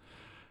is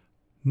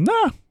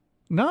nah.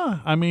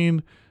 I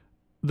mean,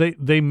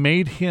 they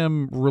made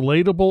him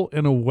relatable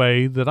in a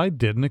way that I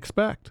didn't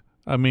expect.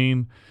 I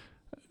mean,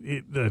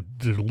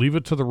 leave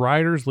it to the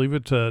writers, leave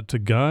it to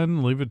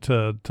Gunn, leave it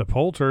to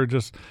Poulter,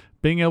 just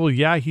being able.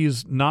 Yeah,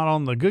 he's not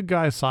on the good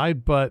guy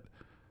side, but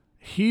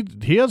he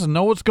doesn't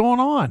know what's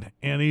going on,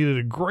 and he did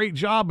a great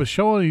job of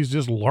showing he's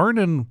just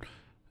learning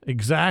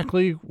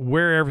exactly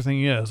where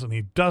everything is, and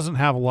he doesn't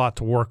have a lot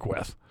to work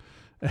with.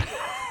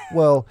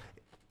 Well,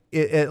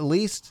 at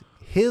least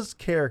his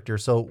character.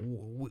 So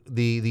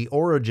the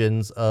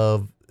origins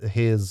of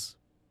his,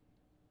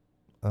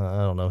 I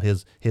don't know,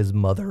 his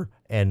mother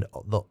and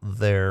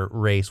their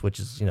race, which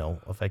is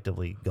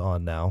effectively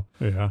gone now.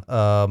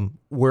 Yeah.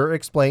 Were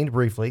explained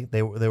briefly.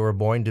 They were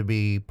born to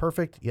be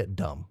perfect yet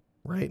dumb,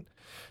 right?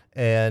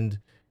 And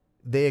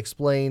they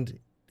explained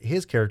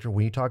his character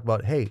when you talk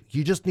about, hey,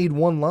 you just need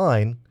one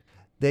line.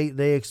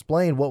 They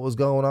explained what was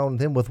going on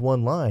with him with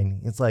one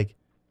line. It's like,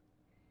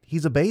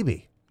 he's a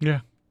baby.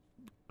 Yeah.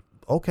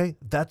 Okay,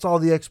 that's all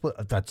the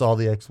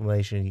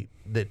explanation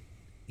that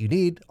you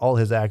need. All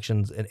his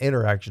actions and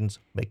interactions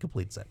make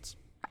complete sense.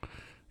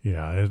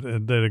 Yeah,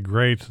 it did a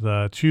great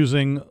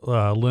choosing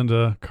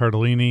Linda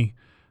Cardellini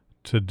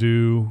to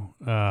do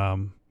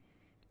the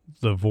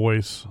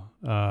voice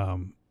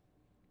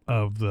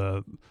of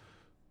the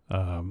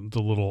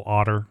little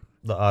otter.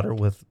 The otter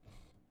with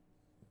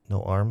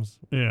no arms.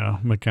 Yeah,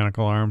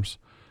 mechanical arms.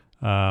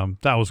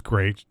 That was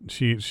great.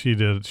 She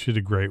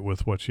did great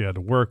with what she had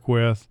to work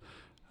with.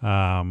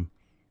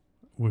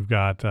 We've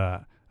got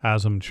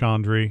Azam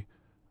Chaudhry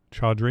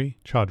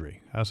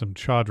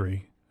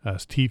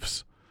as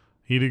Teefs.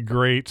 He did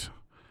great.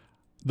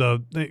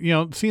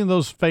 Seeing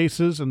those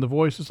faces and the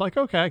voices, like,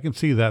 okay, I can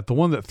see that. The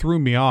one that threw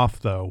me off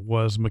though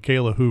was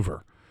Michaela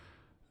Hoover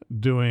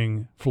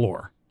doing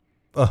Floor.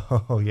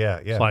 Oh yeah.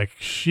 It's like,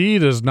 she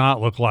does not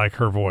look like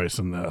her voice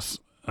in this.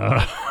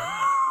 What's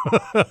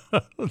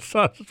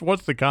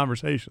the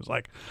conversation? It's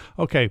like,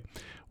 okay,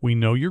 we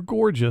know you're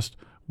gorgeous.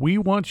 We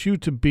want you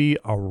to be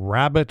a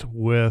rabbit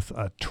with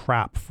a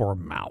trap for a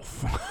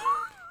mouth.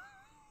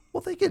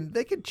 Well, they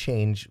could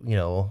change,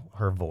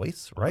 her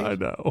voice, right? I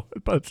know,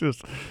 but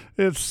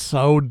it's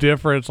so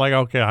different. It's like,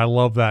 okay, I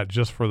love that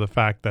just for the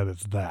fact that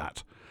it's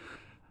that.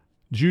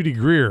 Judy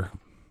Greer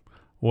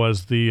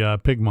was the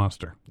pig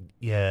monster.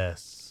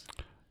 Yes.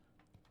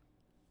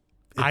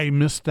 I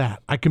missed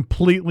that. I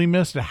completely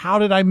missed it. How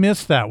did I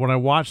miss that when I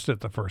watched it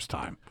the first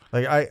time?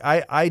 Like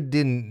I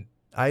didn't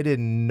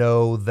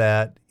know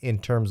that in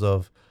terms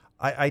of,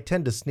 I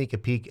tend to sneak a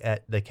peek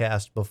at the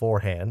cast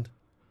beforehand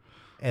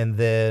and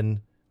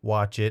then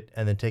watch it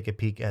and then take a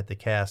peek at the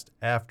cast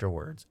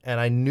afterwards. And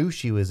I knew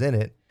she was in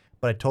it,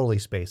 but I totally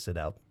spaced it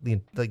out. I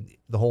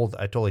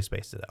totally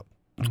spaced it out.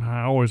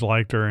 I always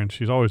liked her, and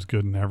she's always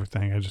good in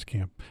everything. I just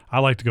can't. I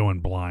like to go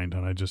in blind,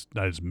 and I just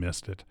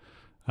missed it.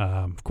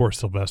 Of course,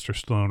 Sylvester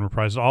Stallone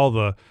reprises all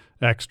the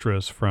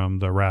extras from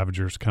the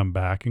Ravagers come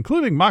back,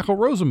 including Michael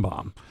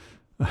Rosenbaum.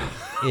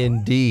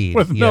 Indeed.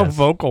 With no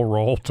vocal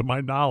role, to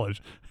my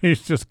knowledge.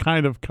 He's just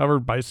kind of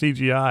covered by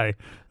CGI.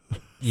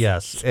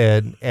 Yes,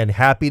 and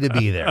happy to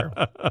be there.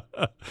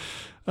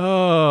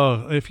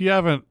 Oh, if you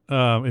haven't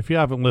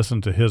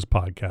listened to his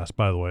podcast,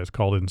 by the way, it's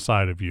called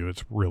Inside of You.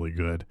 It's really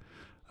good.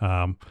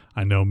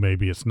 I know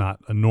maybe it's not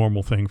a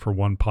normal thing for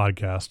one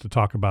podcast to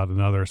talk about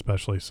another,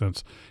 especially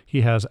since he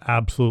has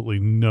absolutely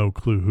no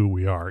clue who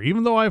we are,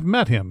 even though I've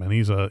met him and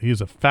he's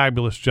a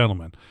fabulous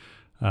gentleman.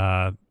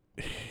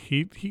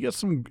 He gets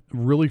some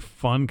really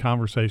fun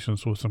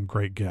conversations with some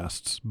great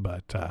guests,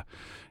 but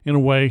in a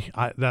way,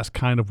 that's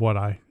kind of what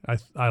I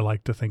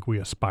like to think we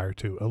aspire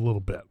to a little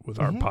bit with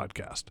our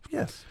podcast.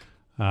 Yes.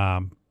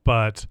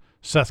 But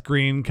Seth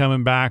Green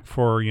coming back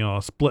for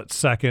a split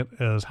second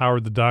as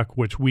Howard the Duck,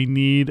 which we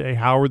need a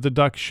Howard the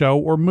Duck show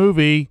or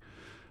movie.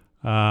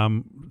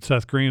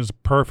 Seth Green is a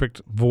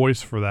perfect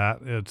voice for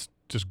that. It's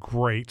just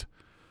great.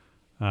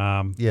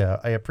 Yeah,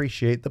 I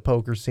appreciate the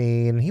poker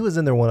scene. He was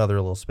in there one other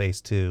little space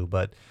too,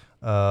 but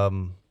a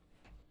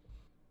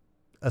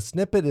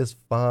snippet is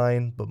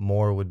fine, but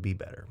more would be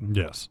better.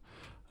 Yes.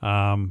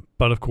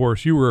 But of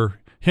course, you were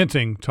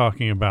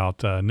talking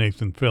about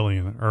Nathan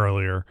Fillion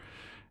earlier,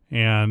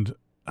 and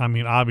I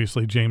mean,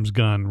 obviously James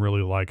Gunn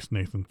really likes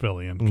Nathan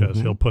Fillion because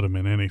he'll put him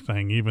in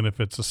anything, even if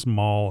it's a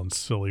small and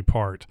silly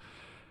part.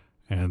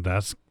 And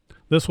this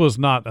was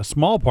not a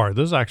small part.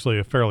 This is actually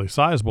a fairly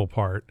sizable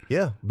part.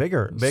 Yeah,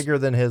 bigger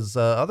than his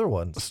other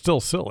ones.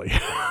 Still silly.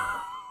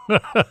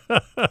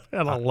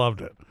 And I loved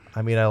it.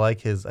 I mean, I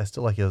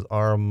still like his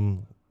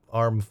arm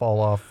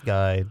fall off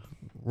guy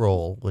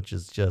role, which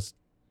is just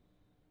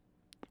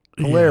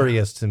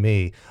hilarious to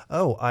me.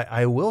 Oh,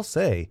 I will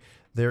say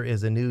there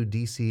is a new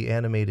DC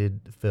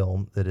animated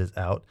film that is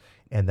out,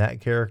 and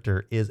that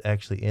character is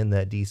actually in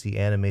that DC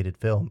animated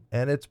film,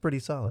 and it's pretty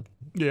solid.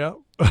 Yeah.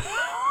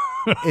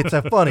 It's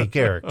a funny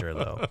character,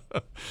 though.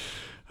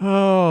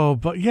 Oh,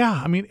 but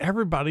yeah, I mean,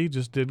 everybody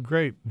just did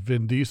great.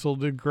 Vin Diesel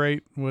did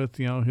great with,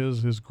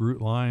 his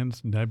Groot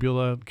lines.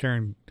 Nebula,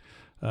 Karen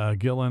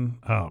Gillan.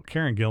 Oh,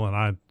 Karen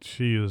Gillan,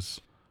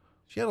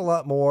 She had a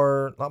lot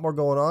more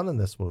going on in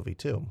this movie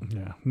too.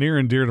 Yeah, near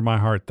and dear to my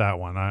heart, that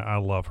one. I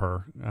love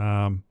her.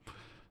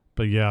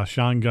 But yeah,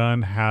 Sean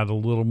Gunn had a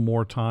little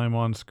more time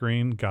on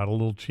screen, got a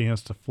little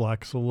chance to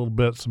flex a little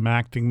bit, some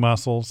acting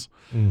muscles.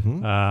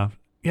 Mm-hmm.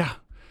 Yeah.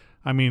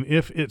 I mean,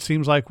 if it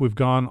seems like we've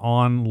gone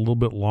on a little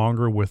bit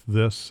longer with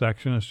this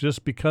section, it's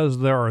just because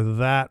there are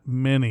that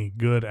many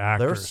good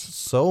actors. There's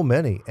so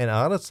many. And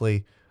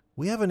honestly,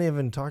 we haven't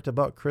even talked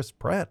about Chris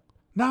Pratt.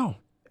 No.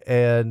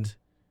 And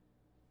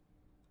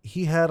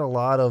he had a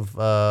lot of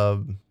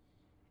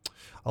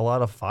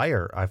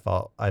fire, I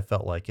felt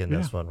like in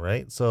this one,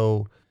 right?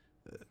 So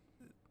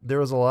there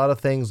was a lot of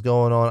things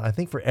going on, I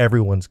think, for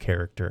everyone's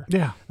character.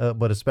 Yeah.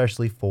 But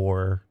especially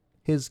for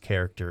his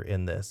character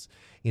in this,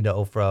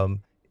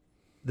 from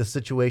the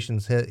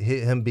situations,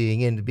 him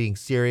being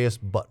serious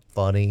but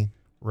funny,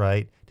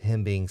 right? To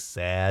him being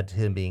sad, to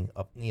him being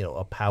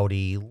a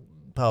pouty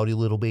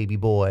little baby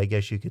boy, I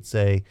guess you could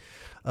say.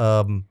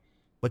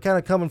 But kind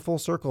of coming full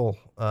circle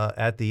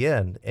at the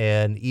end,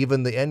 and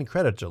even the end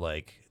credits are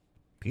like,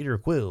 Peter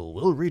Quill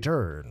will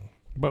return.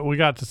 But we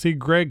got to see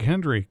Greg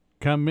Hendry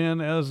come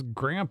in as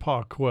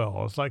Grandpa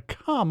Quill. It's like,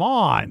 come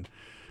on.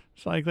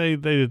 It's like they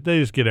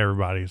just get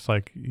everybody. It's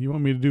like, you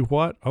want me to do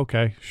what?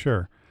 Okay,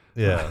 sure.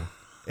 Yeah.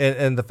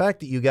 And the fact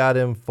that you got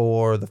him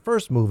for the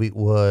first movie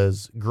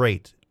was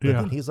great. But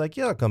then he's like,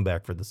 yeah, I'll come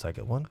back for the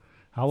second one.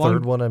 How long?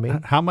 Third one, I mean.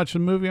 How much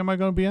of the movie am I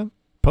going to be in?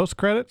 Post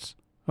credits?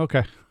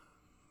 Okay.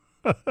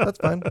 That's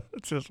fine.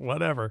 It's just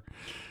whatever.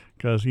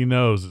 Because he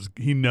knows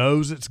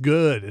it's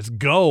good. It's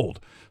gold.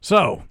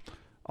 So,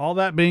 all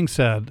that being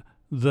said,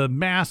 the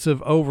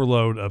massive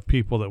overload of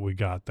people that we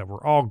got that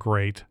were all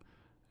great,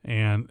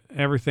 and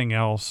everything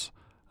else,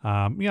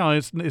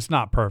 it's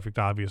not perfect.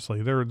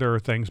 Obviously, there are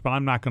things, but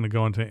I'm not going to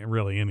go into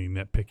really any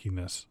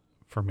nitpickiness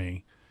for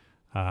me.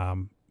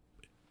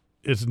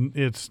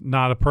 It's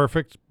not a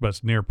perfect, but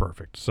it's near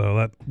perfect.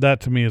 So that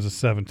to me is a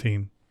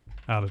 17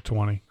 out of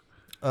 20.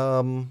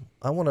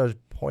 I want to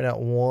point out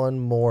one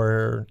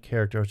more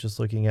character. I was just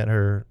looking at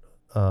her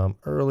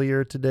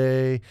earlier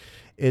today.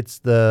 It's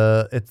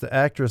the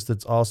actress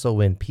that's also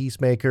in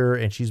Peacemaker,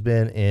 and she's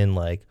been in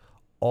like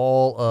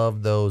all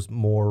of those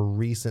more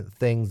recent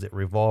things that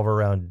revolve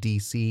around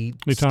DC.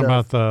 You talking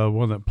about the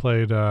one that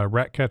played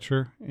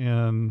Ratcatcher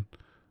in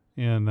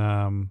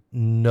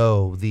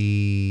No,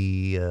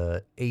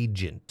 the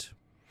agent.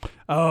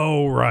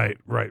 Oh, right.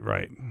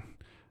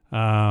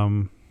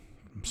 I'm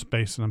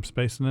spacing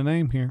the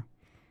name here.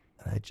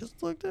 I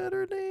just looked at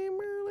her name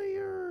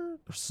earlier.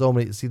 There's so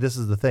many. See, this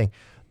is the thing.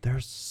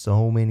 There's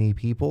so many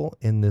people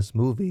in this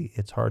movie.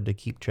 It's hard to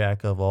keep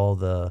track of all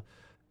the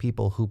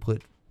people who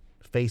put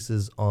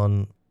faces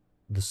on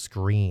the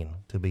screen,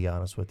 to be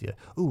honest with you.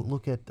 Ooh,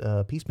 look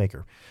at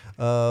Peacemaker.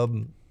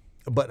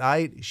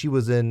 She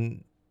was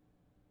in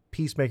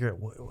Peacemaker.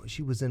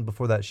 She was in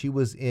before that. She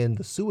was in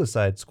the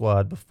Suicide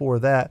Squad before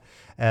that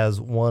as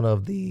one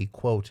of the,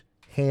 quote,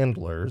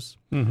 handlers,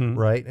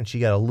 right? And she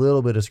got a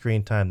little bit of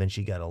screen time. Then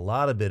she got a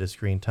lot of bit of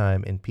screen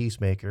time in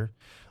Peacemaker.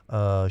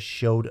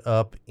 Showed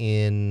up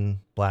in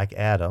Black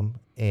Adam,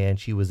 and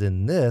she was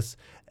in this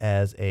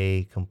as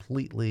a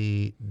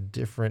completely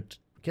different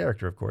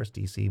character, of course,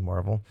 DC,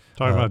 Marvel.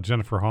 Talking about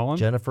Jennifer Holland?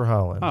 Jennifer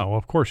Holland. Oh, well,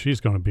 of course she's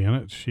going to be in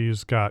it.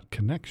 She's got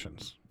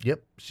connections.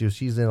 Yep.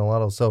 She's in a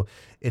lot of... So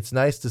it's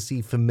nice to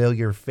see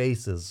familiar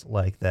faces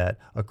like that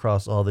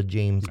across all the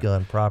James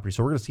Gunn properties.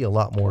 So we're going to see a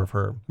lot more of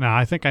her. Now,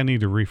 I think I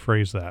need to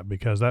rephrase that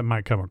because that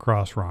might come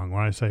across wrong.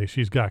 When I say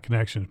she's got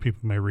connections,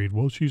 people may read,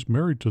 well, she's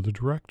married to the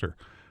director.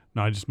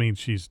 No, I just mean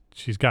she's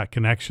got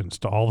connections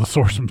to all the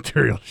source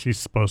material. She's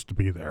supposed to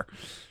be there.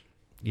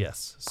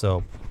 Yes.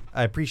 So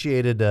I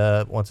appreciated,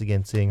 once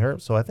again, seeing her.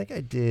 So I think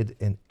I did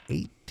an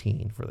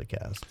 18 for the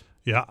cast.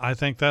 Yeah, I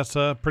think that's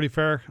pretty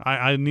fair.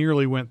 I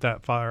nearly went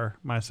that far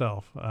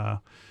myself.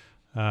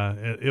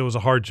 It was a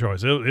hard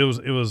choice.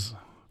 It was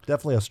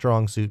definitely a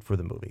strong suit for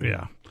the movie.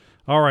 Yeah.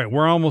 All right,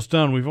 we're almost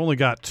done. We've only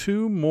got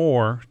two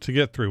more to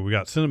get through. We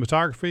got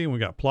cinematography and we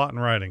got plot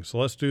and writing. So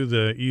let's do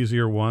the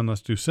easier one.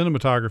 Let's do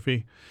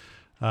cinematography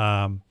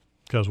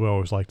because we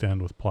always like to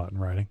end with plot and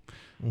writing.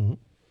 Mm-hmm.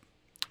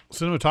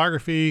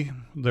 Cinematography,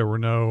 there were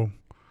no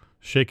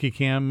shaky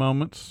cam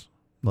moments.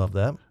 Love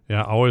that.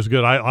 Yeah, always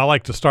good. I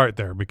like to start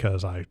there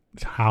because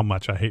how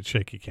much I hate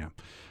shaky cam.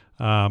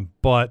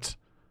 But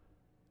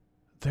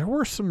there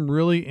were some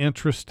really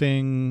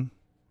interesting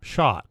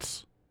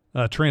shots.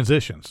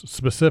 Transitions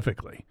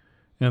specifically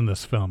in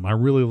this film. I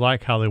really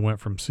like how they went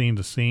from scene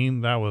to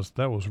scene. That was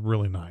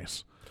really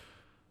nice.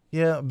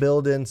 Yeah,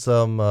 build in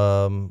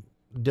some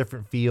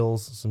different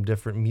feels, some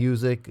different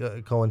music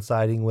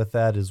coinciding with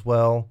that as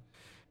well.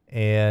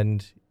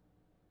 And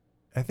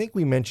I think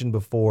we mentioned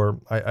before,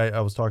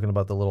 I was talking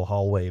about the little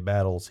hallway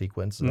battle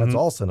sequence. And That's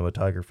all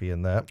cinematography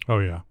in that. Oh,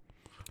 yeah.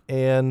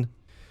 And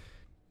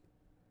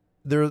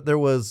there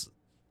was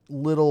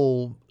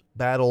little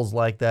battles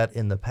like that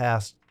in the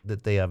past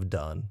that they have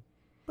done.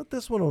 But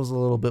this one was a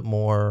little bit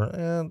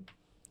more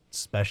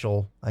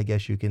special, I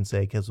guess you can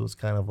say, because it was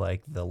kind of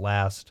like the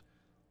last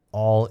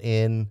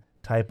all-in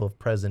type of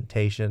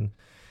presentation.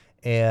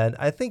 And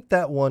I think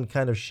that one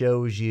kind of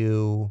shows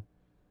you,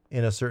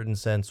 in a certain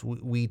sense,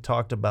 we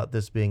talked about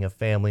this being a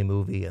family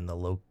movie and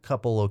the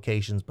couple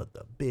locations, but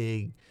the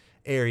big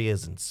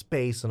areas and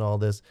space and all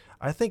this.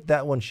 I think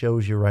that one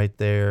shows you right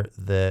there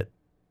that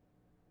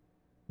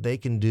they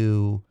can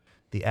do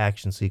the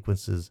action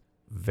sequences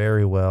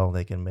very well.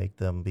 They can make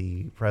them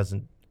be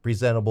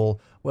presentable,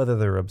 whether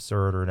they're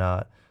absurd or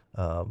not.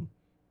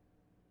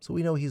 So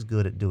we know he's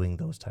good at doing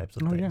those types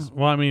of things. Yeah.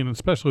 Well, I mean,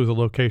 especially with a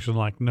location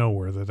like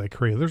Nowhere that they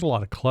create, there's a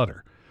lot of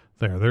clutter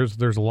there.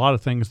 There's a lot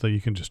of things that you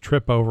can just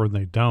trip over and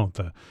they don't.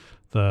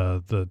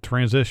 The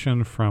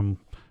transition from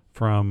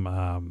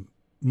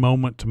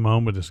moment to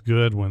moment is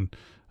good when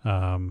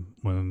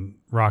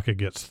Rocket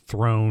gets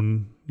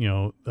thrown,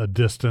 a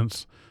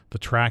distance. The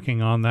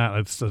tracking on that,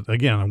 it's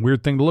again a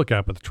weird thing to look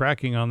at, but the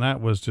tracking on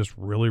that was just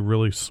really,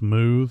 really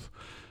smooth.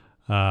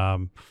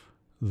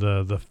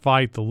 The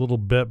fight, the little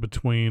bit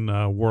between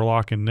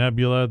Warlock and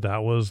Nebula,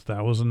 that was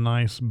a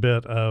nice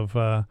bit of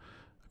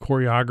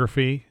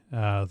choreography.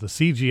 The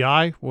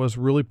CGI was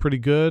really pretty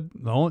good.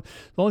 The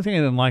only thing I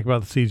didn't like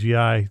about the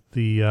CGI,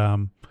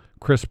 the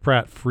Chris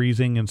Pratt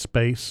freezing in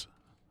space,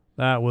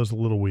 that was a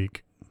little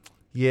weak.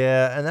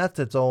 Yeah, and that's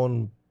its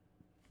own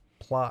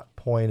plot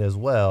point as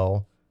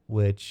well,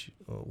 which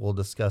we'll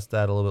discuss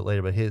that a little bit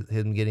later. But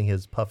him getting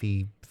his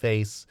puffy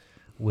face,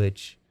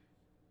 which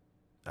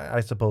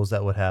I suppose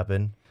that would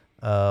happen.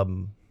 But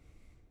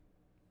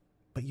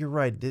you're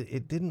right.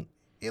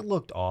 It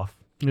looked off.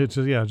 It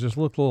just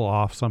looked a little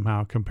off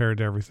somehow compared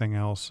to everything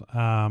else.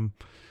 I'm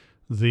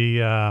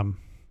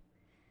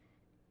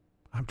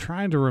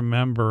trying to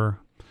remember,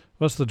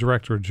 what's the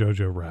director of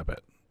Jojo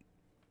Rabbit?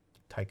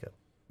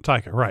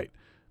 Taika, right.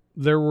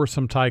 There were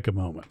some Taika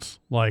moments,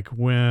 like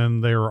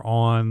when they were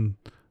on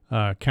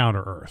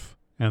Counter Earth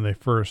and they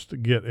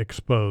first get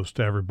exposed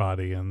to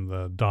everybody in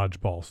the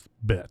dodgeball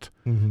bit.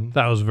 Mm-hmm.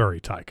 That was very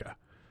Taika.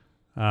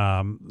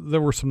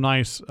 There were some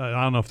nice,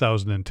 I don't know if that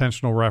was an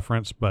intentional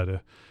reference,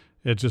 but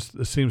it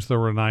seems there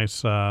were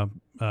nice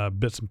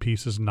bits and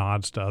pieces,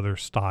 nods to other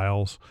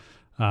styles.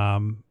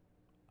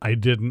 I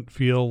didn't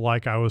feel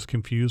like I was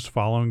confused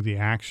following the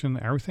action.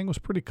 Everything was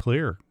pretty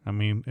clear. I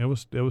mean, it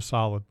was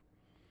solid.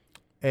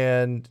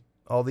 And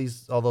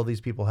although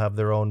these people have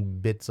their own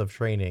bits of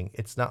training,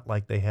 it's not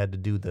like they had to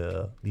do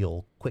the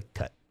old quick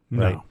cut,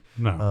 right?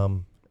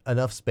 No.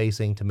 Enough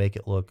spacing to make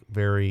it look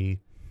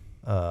very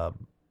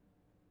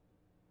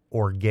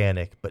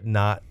organic, but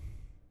not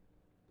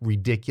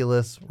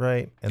ridiculous,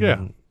 right?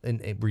 And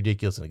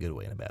ridiculous in a good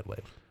way, in a bad way.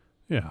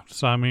 Yeah.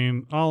 So, I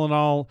mean, all in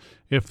all,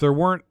 if there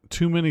weren't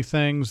too many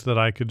things that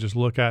I could just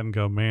look at and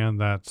go, man,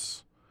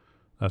 that's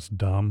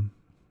dumb,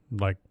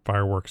 like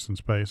fireworks in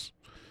space.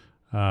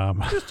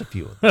 Just a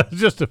few.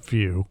 Just a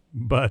few.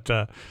 But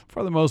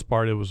for the most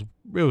part, it was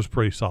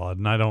pretty solid.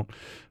 And I don't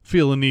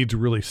feel the need to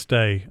really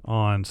stay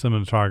on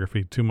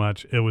cinematography too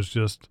much. It was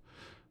just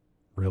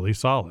really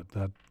solid.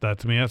 That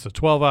to me, that's a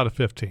 12 out of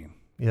 15.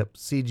 Yep.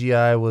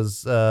 CGI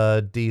was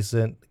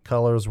decent.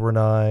 Colors were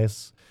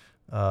nice.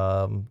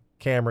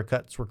 Camera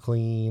cuts were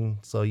clean.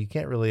 So you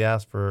can't really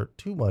ask for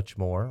too much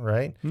more,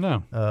 right?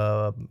 No.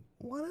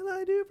 What did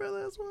I do for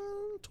this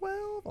one?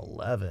 12?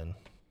 11.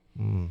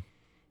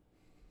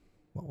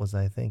 What was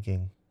I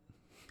thinking?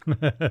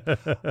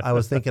 I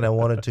was thinking I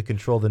wanted to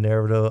control the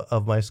narrative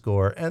of my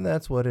score, and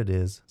that's what it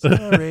is.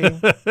 Sorry.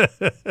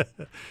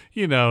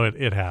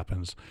 It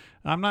happens.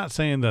 I'm not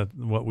saying that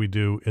what we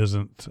do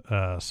isn't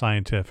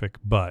scientific,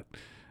 but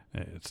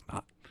it's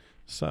not.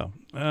 So,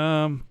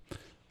 all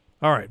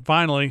right,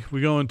 finally, we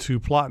go into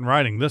plot and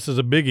writing. This is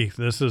a biggie.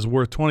 This is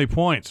worth 20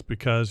 points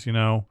because,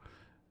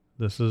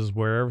 this is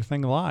where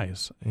everything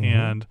lies. Mm-hmm.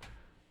 And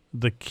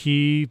the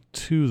key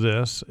to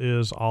this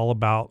is all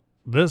about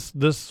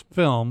this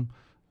film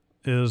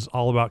is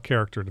all about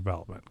character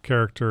development,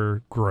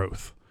 character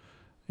growth.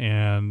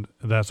 And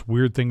that's a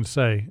weird thing to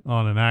say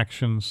on an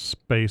action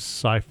space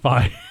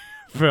sci-fi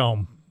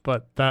film.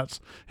 But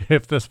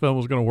if this film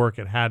was going to work,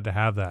 it had to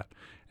have that.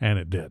 And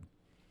it did.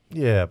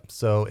 Yeah.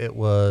 So it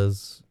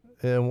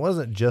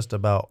wasn't just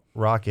about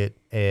Rocket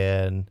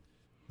and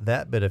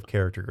that bit of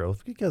character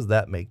growth, because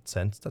that made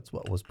sense. That's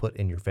what was put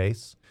in your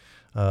face.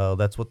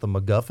 That's what the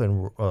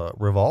MacGuffin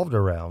revolved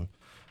around.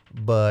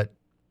 But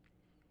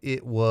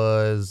it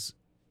was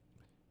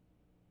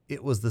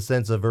the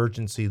sense of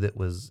urgency that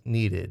was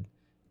needed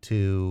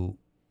to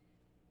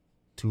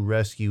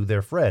rescue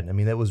their friend. I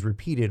mean, that was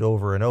repeated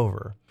over and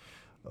over.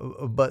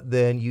 But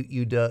then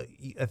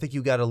I think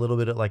you got a little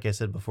bit of, like I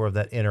said before, of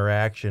that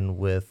interaction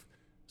with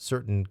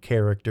certain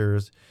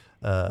characters.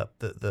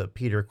 the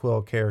Peter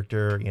Quill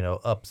character,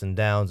 ups and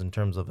downs in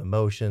terms of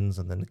emotions,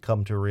 and then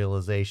come to a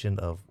realization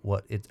of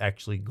what it's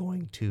actually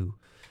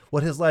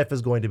what his life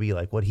is going to be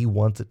like, what he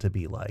wants it to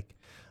be like.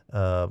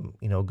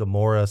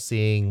 Gamora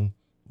seeing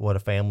what a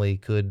family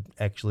could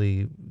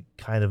actually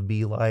kind of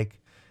be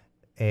like,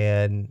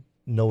 and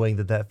knowing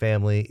that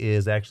family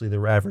is actually the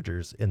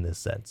Ravagers in this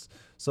sense.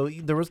 So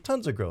there was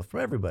tons of growth from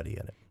everybody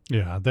in it.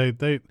 Yeah,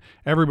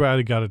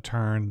 everybody got a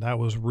turn. That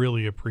was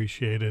really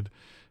appreciated.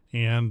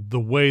 And the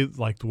way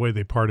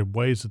they parted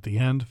ways at the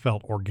end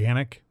felt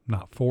organic,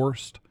 not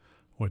forced,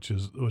 which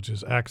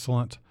is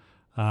excellent.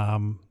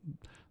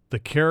 The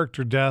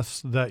character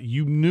deaths that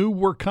you knew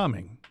were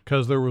coming,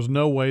 because there was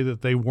no way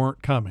that they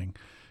weren't coming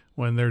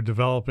when they're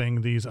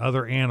developing these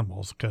other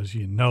animals, because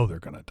you know they're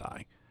going to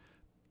die.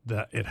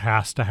 That it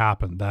has to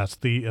happen. That's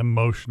the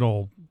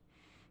emotional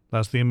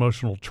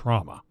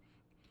trauma.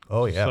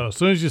 Oh yeah. So as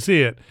soon as you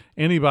see it,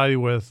 anybody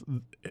with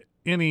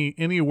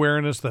any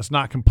awareness that's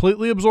not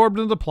completely absorbed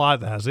in the plot,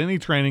 that has any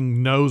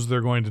training, knows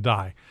they're going to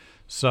die.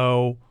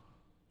 So,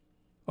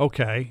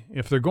 okay,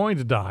 if they're going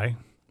to die,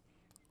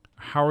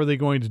 how are they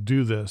going to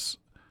do this?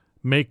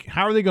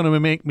 How are they going to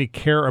make me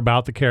care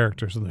about the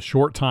characters in the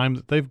short time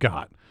that they've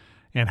got?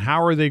 And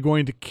how are they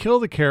going to kill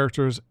the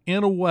characters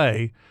in a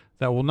way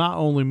that will not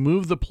only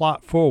move the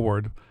plot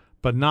forward,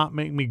 but not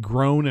make me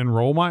groan and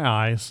roll my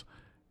eyes?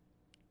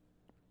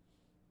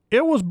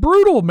 It was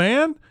brutal,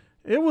 man.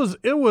 It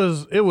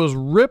was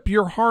rip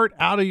your heart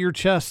out of your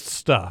chest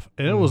stuff.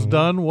 And it was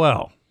done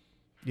well.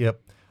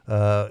 Yep.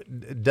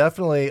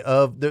 Definitely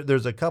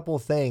there's a couple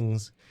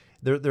things.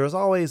 There's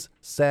always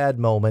sad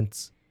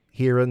moments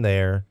here and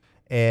there.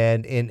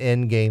 And in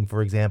Endgame,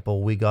 for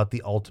example, we got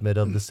the ultimate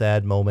of the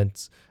sad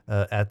moments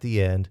at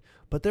the end.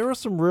 But there were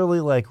some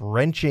really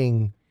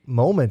wrenching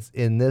moments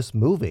in this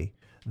movie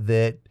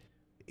that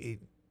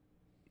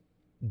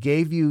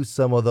gave you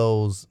some of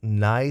those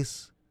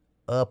nice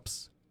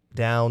ups,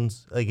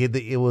 downs.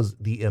 It was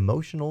the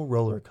emotional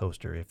roller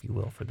coaster, if you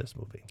will, for this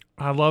movie.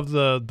 I love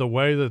the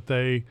way that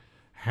they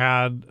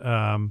had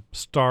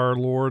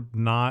Star-Lord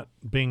not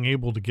being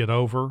able to get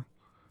over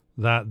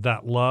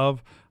that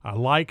love. I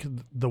like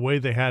the way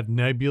they had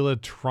Nebula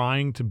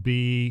trying to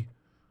be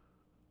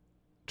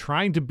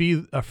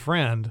a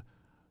friend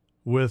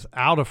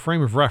without a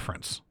frame of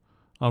reference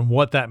on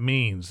what that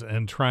means,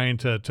 and trying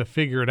to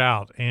figure it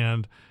out,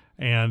 and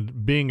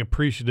being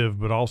appreciative,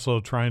 but also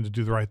trying to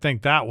do the right thing.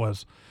 That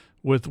was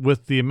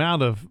with the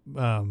amount of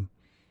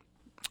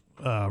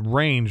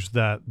range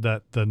that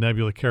the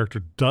Nebula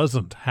character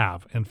doesn't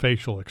have in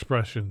facial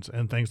expressions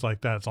and things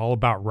like that. It's all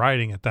about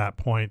writing at that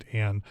point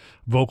and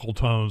vocal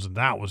tones, and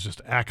that was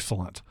just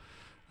excellent.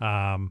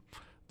 The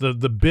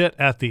bit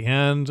at the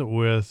end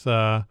with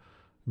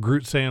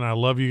Groot saying "I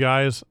love you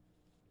guys"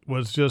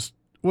 was just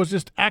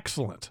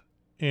excellent,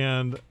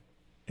 and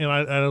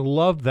I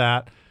love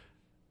that.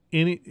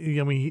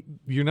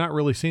 You're not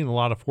really seeing a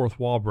lot of fourth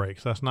wall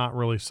breaks. That's not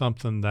really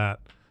something that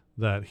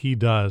he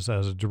does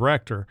as a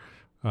director,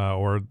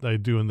 or they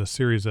do in the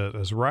series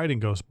as writing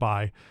goes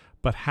by.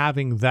 But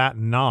having that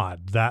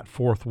nod, that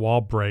fourth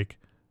wall break,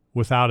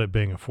 without it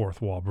being a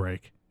fourth wall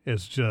break, it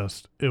was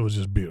just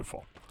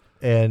beautiful.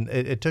 And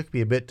it took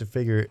me a bit to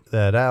figure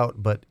that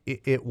out, but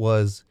it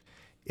was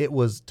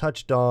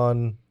touched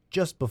on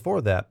just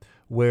before that,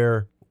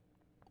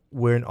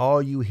 when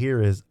all you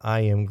hear is "I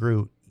am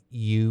Groot."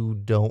 You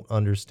don't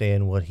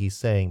understand what he's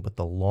saying, but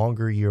the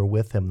longer you're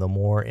with him, the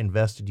more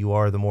invested you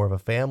are, the more of a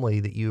family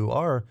that you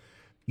are,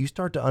 you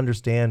start to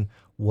understand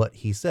what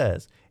he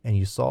says. And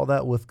you saw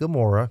that with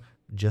Gamora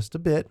just a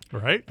bit.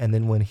 Right. And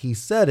then when he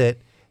said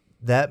it,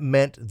 that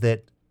meant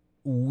that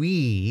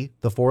we,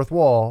 the fourth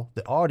wall,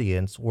 the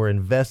audience, were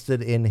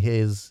invested in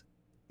his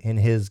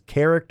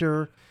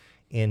character,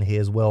 in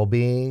his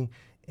well-being,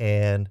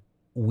 and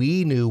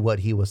we knew what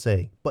he was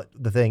saying. But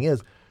the thing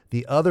is,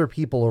 the other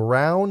people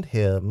around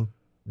him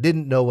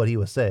didn't know what he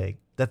was saying.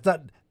 That's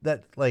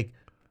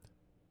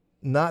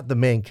not the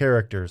main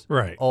characters.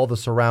 Right. All the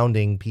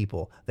surrounding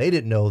people. They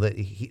didn't know that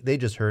they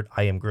just heard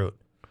 "I am Groot."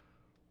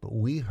 But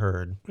we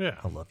heard,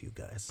 "I love you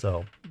guys."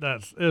 So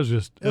it was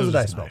a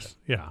nice moment.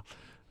 Yeah.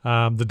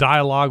 The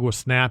dialogue was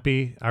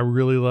snappy. I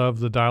really loved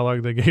the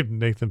dialogue they gave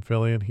Nathan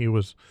Fillion.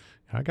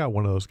 I got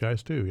one of those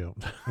guys too.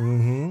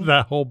 Mm-hmm.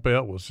 That whole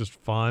bit was just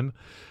fun.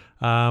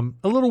 A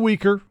little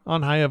weaker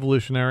on High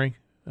Evolutionary.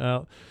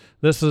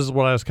 This is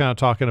what I was kind of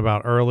talking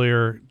about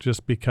earlier,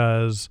 just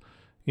because,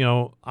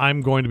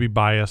 I'm going to be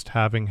biased,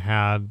 having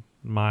had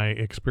my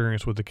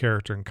experience with the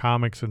character in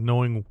comics and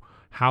knowing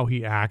how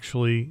he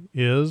actually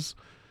is.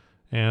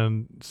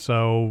 And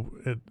so,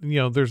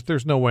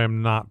 there's no way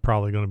I'm not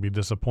probably going to be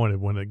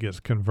disappointed when it gets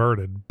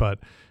converted, but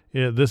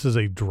this is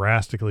a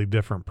drastically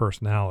different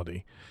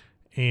personality.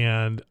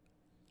 And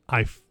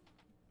I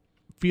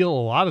feel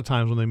a lot of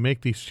times when they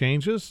make these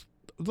changes,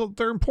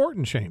 they're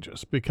important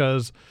changes,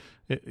 because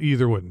it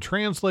either wouldn't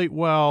translate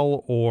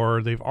well,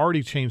 or they've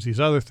already changed these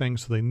other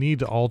things, so they need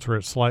to alter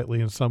it slightly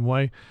in some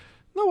way.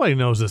 Nobody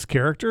knows this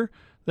character.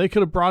 They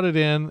could have brought it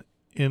in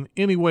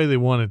any way they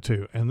wanted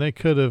to, and they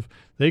could have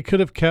They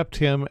could have kept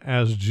him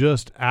as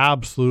just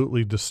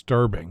absolutely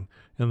disturbing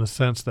in the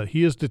sense that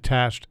he is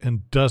detached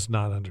and does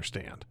not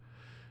understand.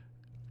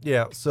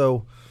 Yeah,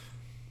 so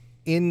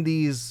in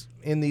these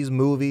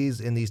movies,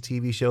 in these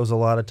TV shows, a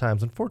lot of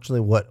times,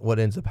 unfortunately, what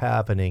ends up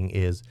happening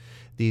is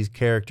these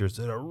characters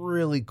that are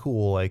really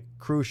cool, like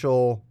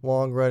crucial,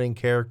 long-running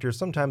characters,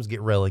 sometimes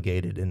get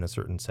relegated in a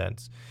certain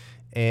sense.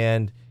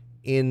 And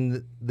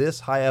in this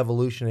high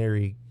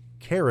evolutionary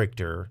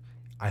character,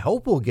 I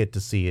hope we'll get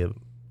to see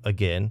him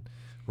again,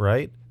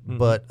 right? Mm-hmm.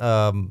 But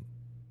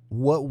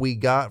what we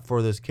got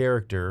for this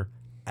character,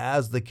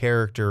 as the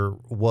character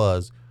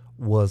was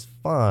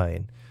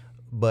fine.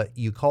 But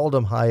you called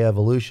him high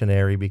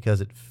evolutionary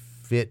because it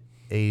fit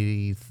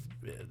you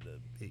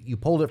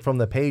pulled it from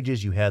the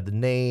pages, you had the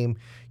name,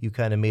 you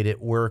kind of made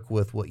it work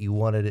with what you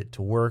wanted it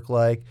to work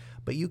like.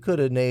 But you could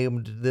have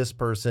named this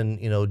person,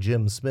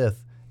 Jim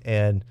Smith,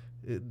 and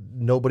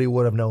nobody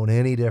would have known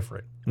any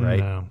different, right?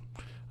 No.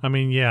 I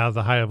mean, yeah,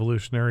 the high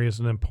evolutionary is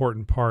an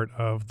important part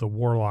of the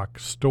Warlock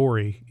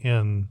story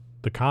in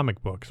the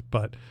comic books,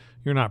 but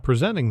you're not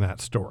presenting that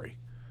story.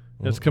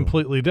 It's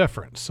completely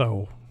different,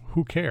 so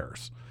who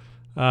cares?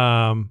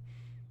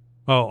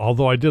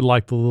 Although I did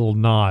like the little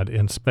nod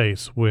in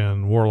space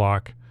when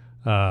Warlock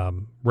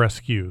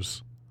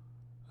rescues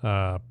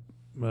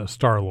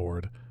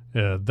Star-Lord,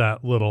 that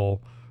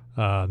little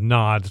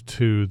nod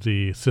to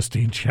the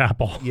Sistine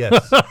Chapel.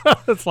 Yes.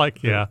 It's like,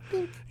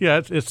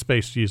 it's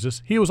Space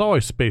Jesus. He was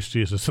always Space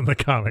Jesus in the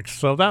comics,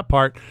 so that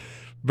part,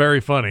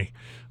 very funny.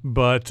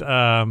 But,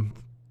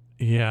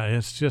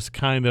 it's just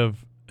kind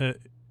of,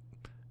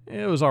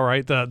 it was all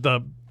right.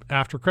 The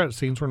after credit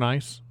scenes were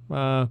nice.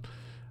 The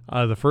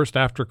first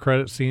after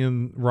credit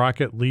scene,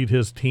 Rocket lead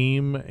his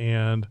team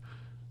and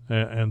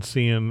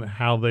seeing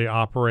how they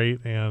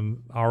operate,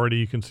 and already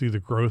you can see the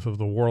growth of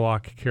the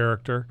Warlock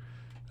character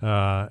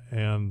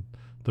and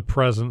the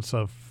presence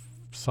of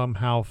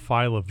somehow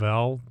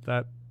Phyla-Vell.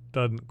 That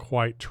doesn't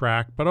quite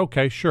track, but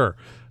okay, sure.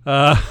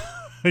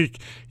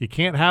 You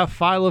can't have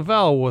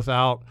Phyla-Vell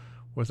without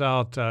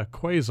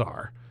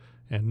Quasar,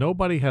 and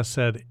nobody has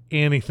said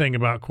anything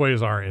about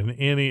Quasar in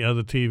any of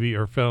the TV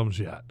or films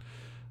yet.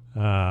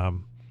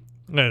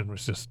 It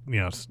was just,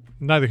 it's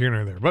neither here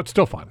nor there, but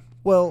still fun.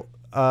 Well,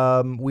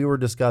 we were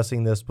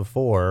discussing this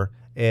before,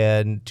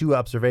 and two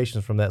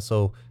observations from that.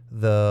 So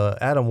the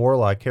Adam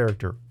Warlock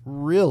character,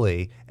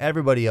 really,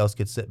 everybody else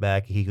could sit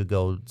back, he could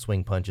go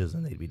swing punches,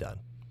 and they'd be done.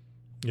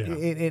 Yeah.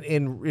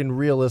 In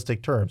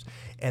realistic terms.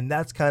 And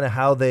that's kind of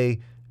how they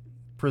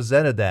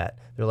presented that.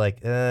 They're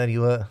like,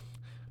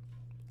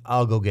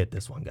 I'll go get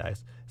this one,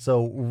 guys.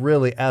 So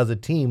really, as a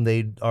team,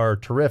 they are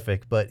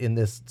terrific, but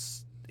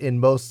in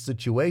most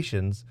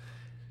situations,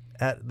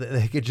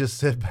 they could just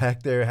sit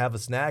back there, have a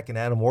snack, and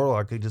Adam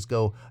Warlock could just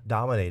go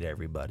dominate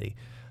everybody.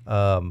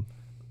 So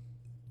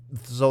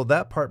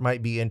that part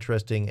might be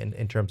interesting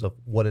in terms of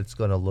what it's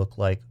going to look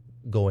like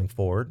going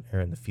forward or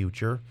in the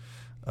future.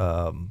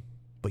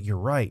 But you're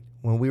right.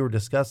 When we were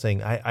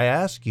discussing, I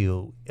asked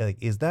you, like,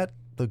 is that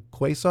the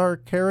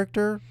Quasar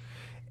character?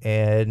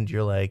 And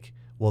you're like,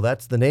 well,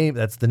 that's the name.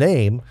 That's the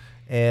name.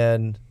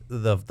 And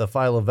the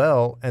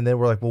Phyla-Vell. And then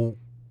we're like, well,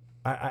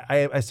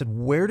 I said,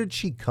 where did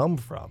she come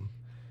from?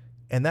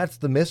 And that's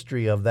the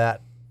mystery of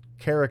that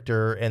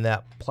character and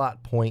that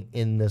plot point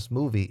in this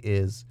movie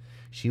is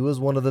she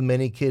was one of the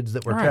many kids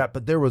that were trapped,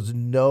 but there was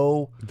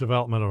no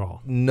development at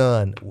all.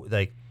 None.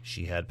 Like,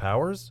 she had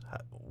powers.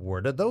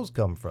 Where did those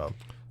come from?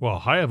 Well,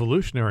 High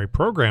Evolutionary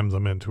programmed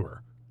them into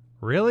her.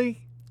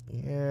 Really?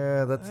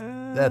 Yeah,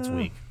 that's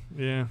weak.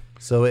 Yeah.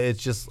 So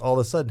it's just all of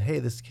a sudden, hey,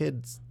 this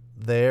kid's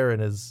there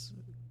and has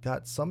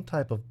got some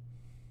type of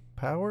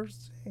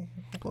powers.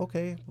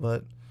 Okay,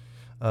 but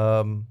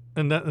and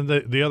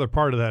the other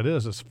part of that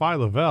is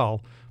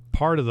Phyla-Vell.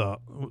 Part of the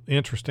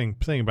interesting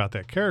thing about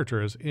that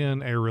character is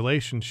in a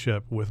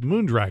relationship with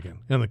Moondragon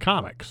in the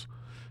comics.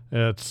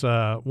 It's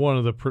one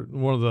of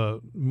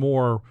the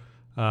more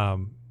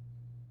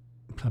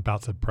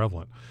about said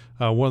prevalent,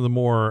 one of the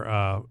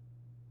more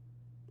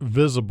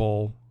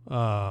visible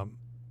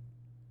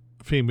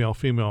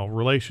female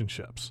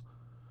relationships.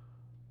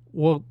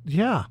 Well,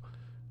 yeah,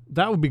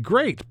 that would be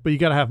great, but you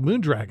got to have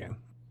Moondragon.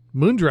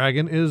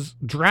 Moondragon is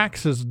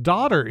Drax's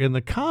daughter in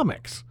the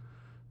comics.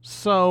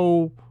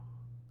 So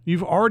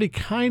you've already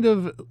kind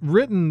of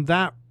written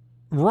that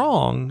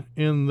wrong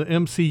in the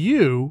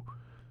MCU.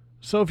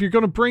 So if you're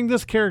going to bring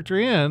this character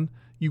in,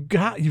 you've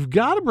got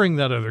to bring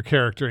that other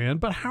character in.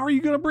 But how are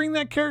you going to bring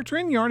that character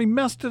in? You already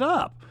messed it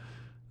up.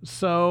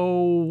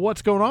 So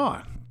what's going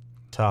on?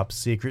 Top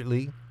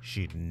secretly,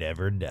 she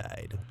never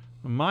died.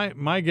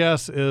 My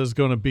guess is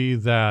going to be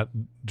that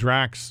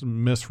Drax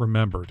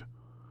misremembered.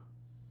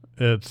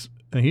 And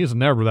he's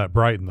never that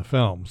bright in the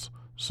films.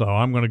 So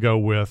I'm going to go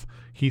with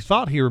he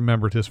thought he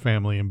remembered his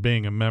family and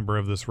being a member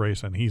of this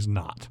race, and he's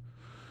not.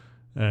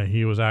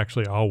 He was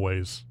actually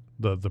always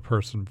the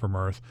person from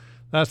Earth.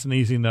 That's an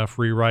easy enough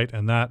rewrite,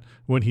 and that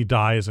when he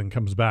dies and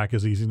comes back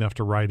is easy enough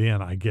to write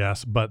in, I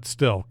guess, but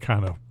still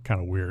kind of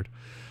weird.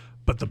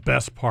 But the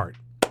best part,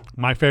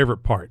 my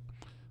favorite part,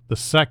 the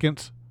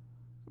second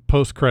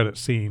post-credit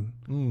scene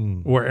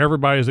where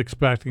everybody's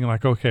expecting,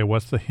 like, okay,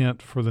 what's the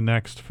hint for the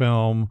next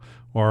film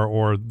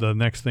or the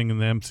next thing in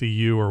the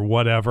MCU or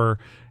whatever,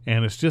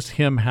 and it's just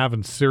him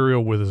having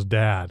cereal with his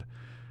dad.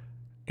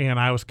 And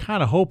I was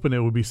kind of hoping it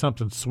would be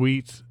something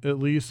sweet, at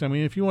least. I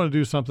mean, if you want to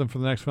do something for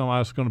the next film, I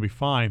was going to be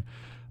fine.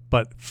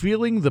 But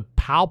feeling the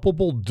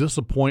palpable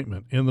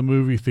disappointment in the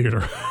movie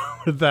theater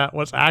with that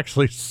was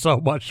actually so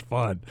much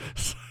fun.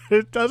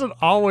 It doesn't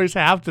always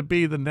have to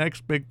be the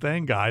next big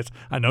thing, guys.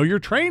 I know you're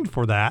trained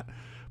for that,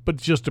 but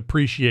just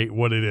appreciate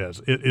what it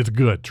is. It's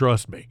good,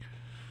 trust me.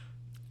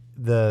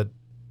 The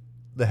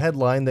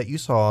headline that you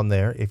saw on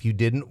there, if you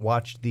didn't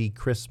watch the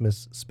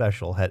Christmas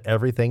special, had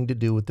everything to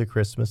do with the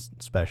Christmas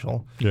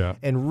special. Yeah.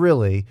 And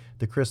really,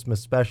 the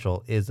Christmas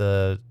special is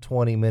a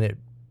 20-minute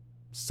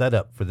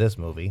setup for this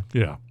movie.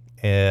 Yeah.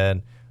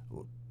 And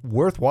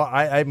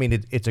I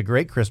mean, it's a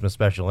great Christmas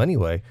special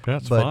anyway.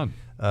 That's fun.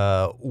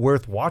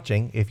 Worth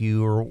watching if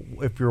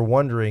you're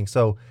wondering.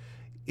 So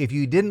if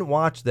you didn't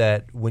watch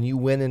that when you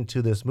went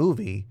into this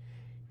movie,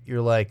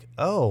 you're like,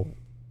 oh,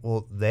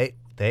 well, they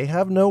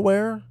have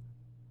nowhere.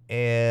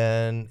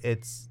 And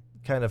it's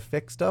kind of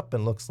fixed up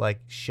and looks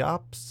like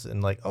shops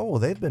and like, oh,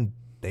 they've been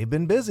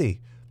busy.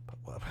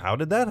 How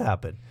did that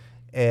happen?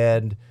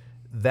 And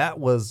that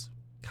was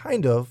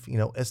kind of,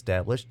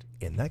 established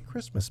in that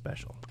Christmas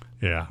special.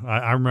 Yeah,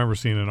 I remember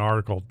seeing an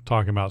article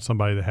talking about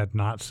somebody that had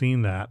not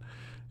seen that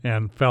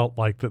and felt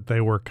like that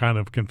they were kind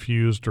of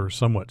confused or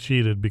somewhat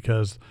cheated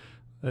because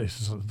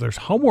there's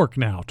homework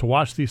now to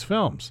watch these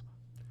films.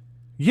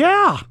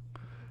 Yeah,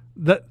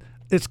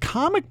 it's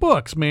comic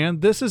books,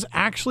 man. This is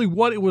actually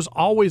what it was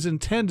always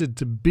intended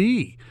to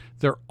be.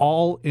 They're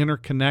all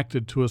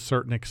interconnected to a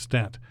certain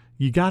extent.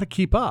 You got to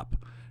keep up.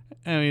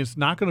 I mean, it's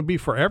not going to be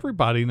for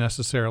everybody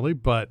necessarily,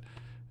 but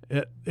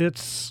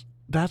that's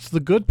the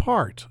good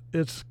part.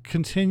 It's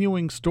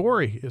continuing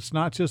story. It's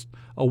not just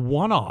a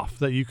one-off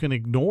that you can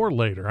ignore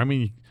later. I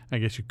mean, I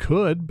guess you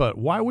could, but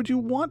why would you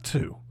want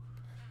to?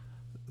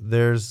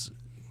 There's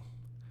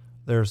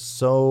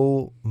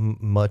so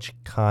much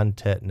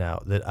content now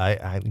that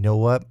I you know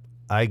what?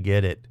 I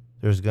get it.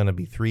 There's going to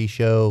be 3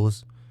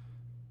 shows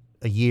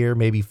a year,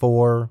 maybe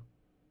 4.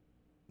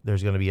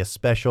 There's going to be a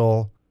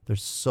special.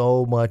 There's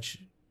so much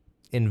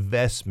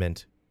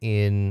investment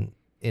in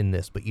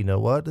this. But you know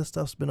what? This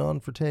stuff's been on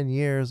for 10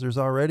 years. There's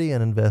already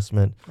an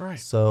investment. Right.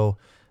 So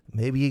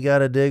maybe you got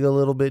to dig a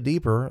little bit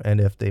deeper. And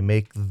if they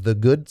make the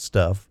good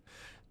stuff,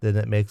 then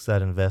it makes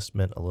that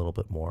investment a little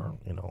bit more,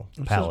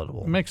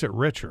 palatable. It makes it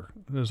richer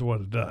is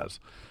what it does.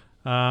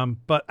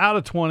 But out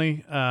of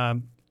 20,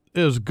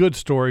 it was a good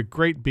story,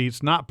 great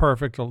beats, not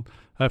perfect.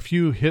 A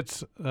few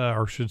hits,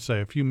 or should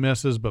say a few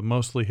misses, but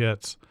mostly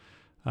hits.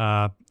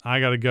 I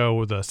got to go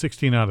with a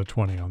 16 out of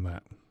 20 on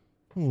that.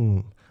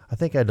 I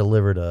think I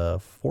delivered a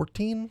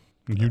 14.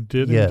 You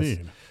did yes.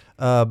 Indeed.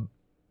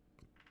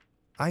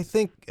 I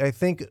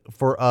think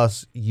for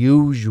us,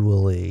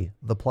 usually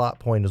the plot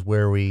point is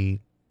where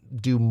we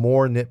do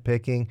more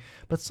nitpicking,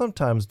 but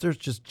sometimes there's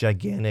just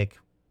gigantic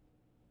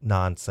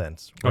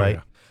nonsense, right?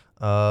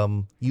 Oh,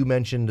 yeah. You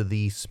mentioned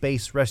the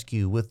space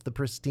rescue with the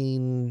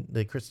pristine,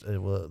 the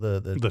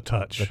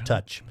touch. The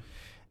touch.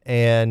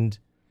 And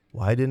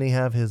why didn't he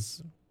have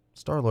his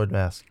Star-Lord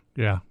mask?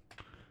 Yeah.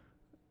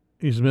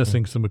 He's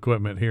missing some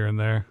equipment here and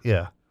there.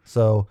 Yeah.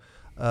 So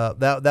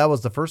that was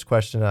the first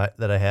question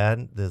that I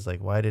had. Is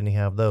like, why didn't he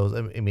have those?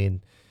 I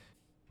mean,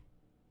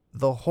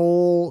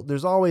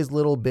 there's always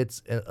little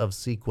bits of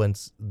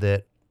sequence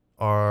that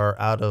are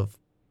out of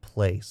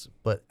place,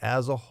 but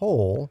as a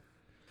whole,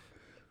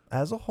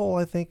 I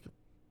think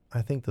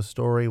the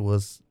story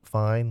was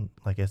fine.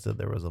 Like I said,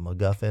 there was a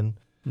MacGuffin,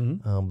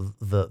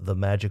 the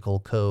magical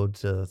code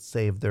to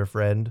save their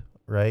friend,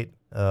 right?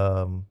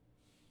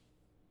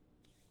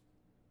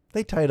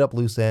 They tied up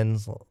loose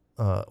ends.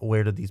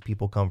 Where did these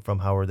people come from?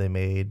 How were they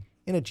made?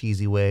 In a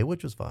cheesy way,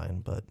 which was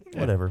fine, but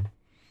whatever.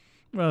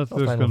 Well,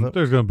 there's going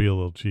to be a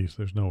little cheese.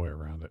 There's no way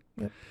around it.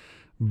 Yep.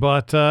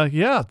 But,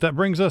 that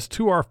brings us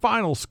to our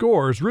final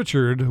scores.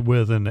 Richard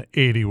with an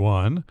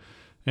 81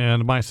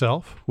 and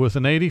myself with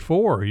an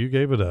 84. You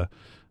gave it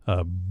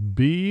a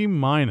B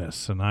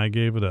minus, and I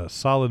gave it a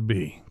solid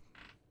B.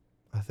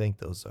 I think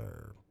those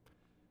are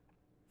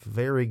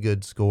very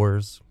good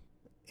scores.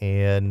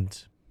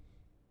 And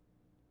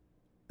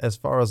as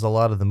far as a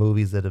lot of the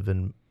movies that have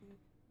been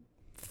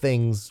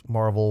things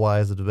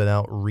Marvel-wise that have been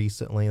out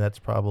recently, that's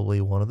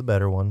probably one of the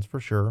better ones for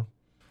sure.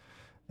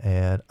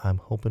 And I'm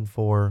hoping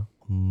for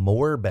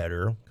more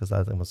better, because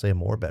I'm going to say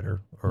more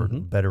better, or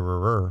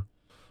betterer,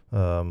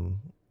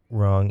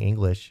 wrong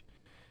English,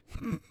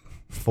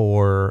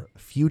 for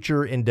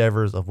future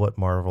endeavors of what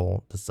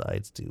Marvel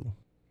decides to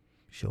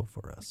show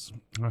for us.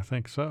 I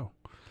think so.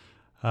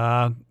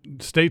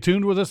 Stay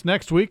tuned with us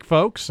next week,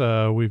 folks.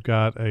 We've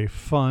got a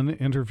fun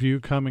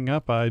interview coming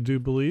up, I do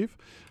believe.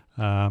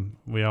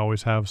 We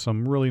always have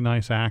some really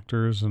nice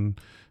actors and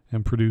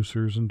and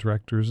producers and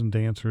directors and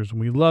dancers. And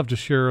we love to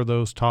share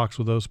those talks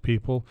with those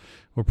people.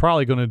 We're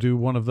probably going to do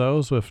one of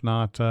those. If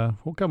not,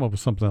 we'll come up with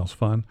something else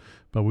fun.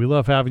 But we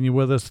love having you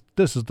with us.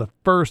 This is the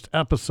first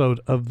episode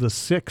of the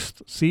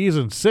 6th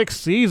season. 6th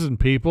season,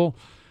 people.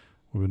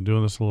 We've been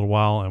doing this a little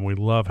while, and we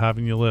love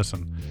having you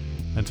listen.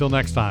 Until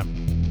next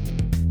time.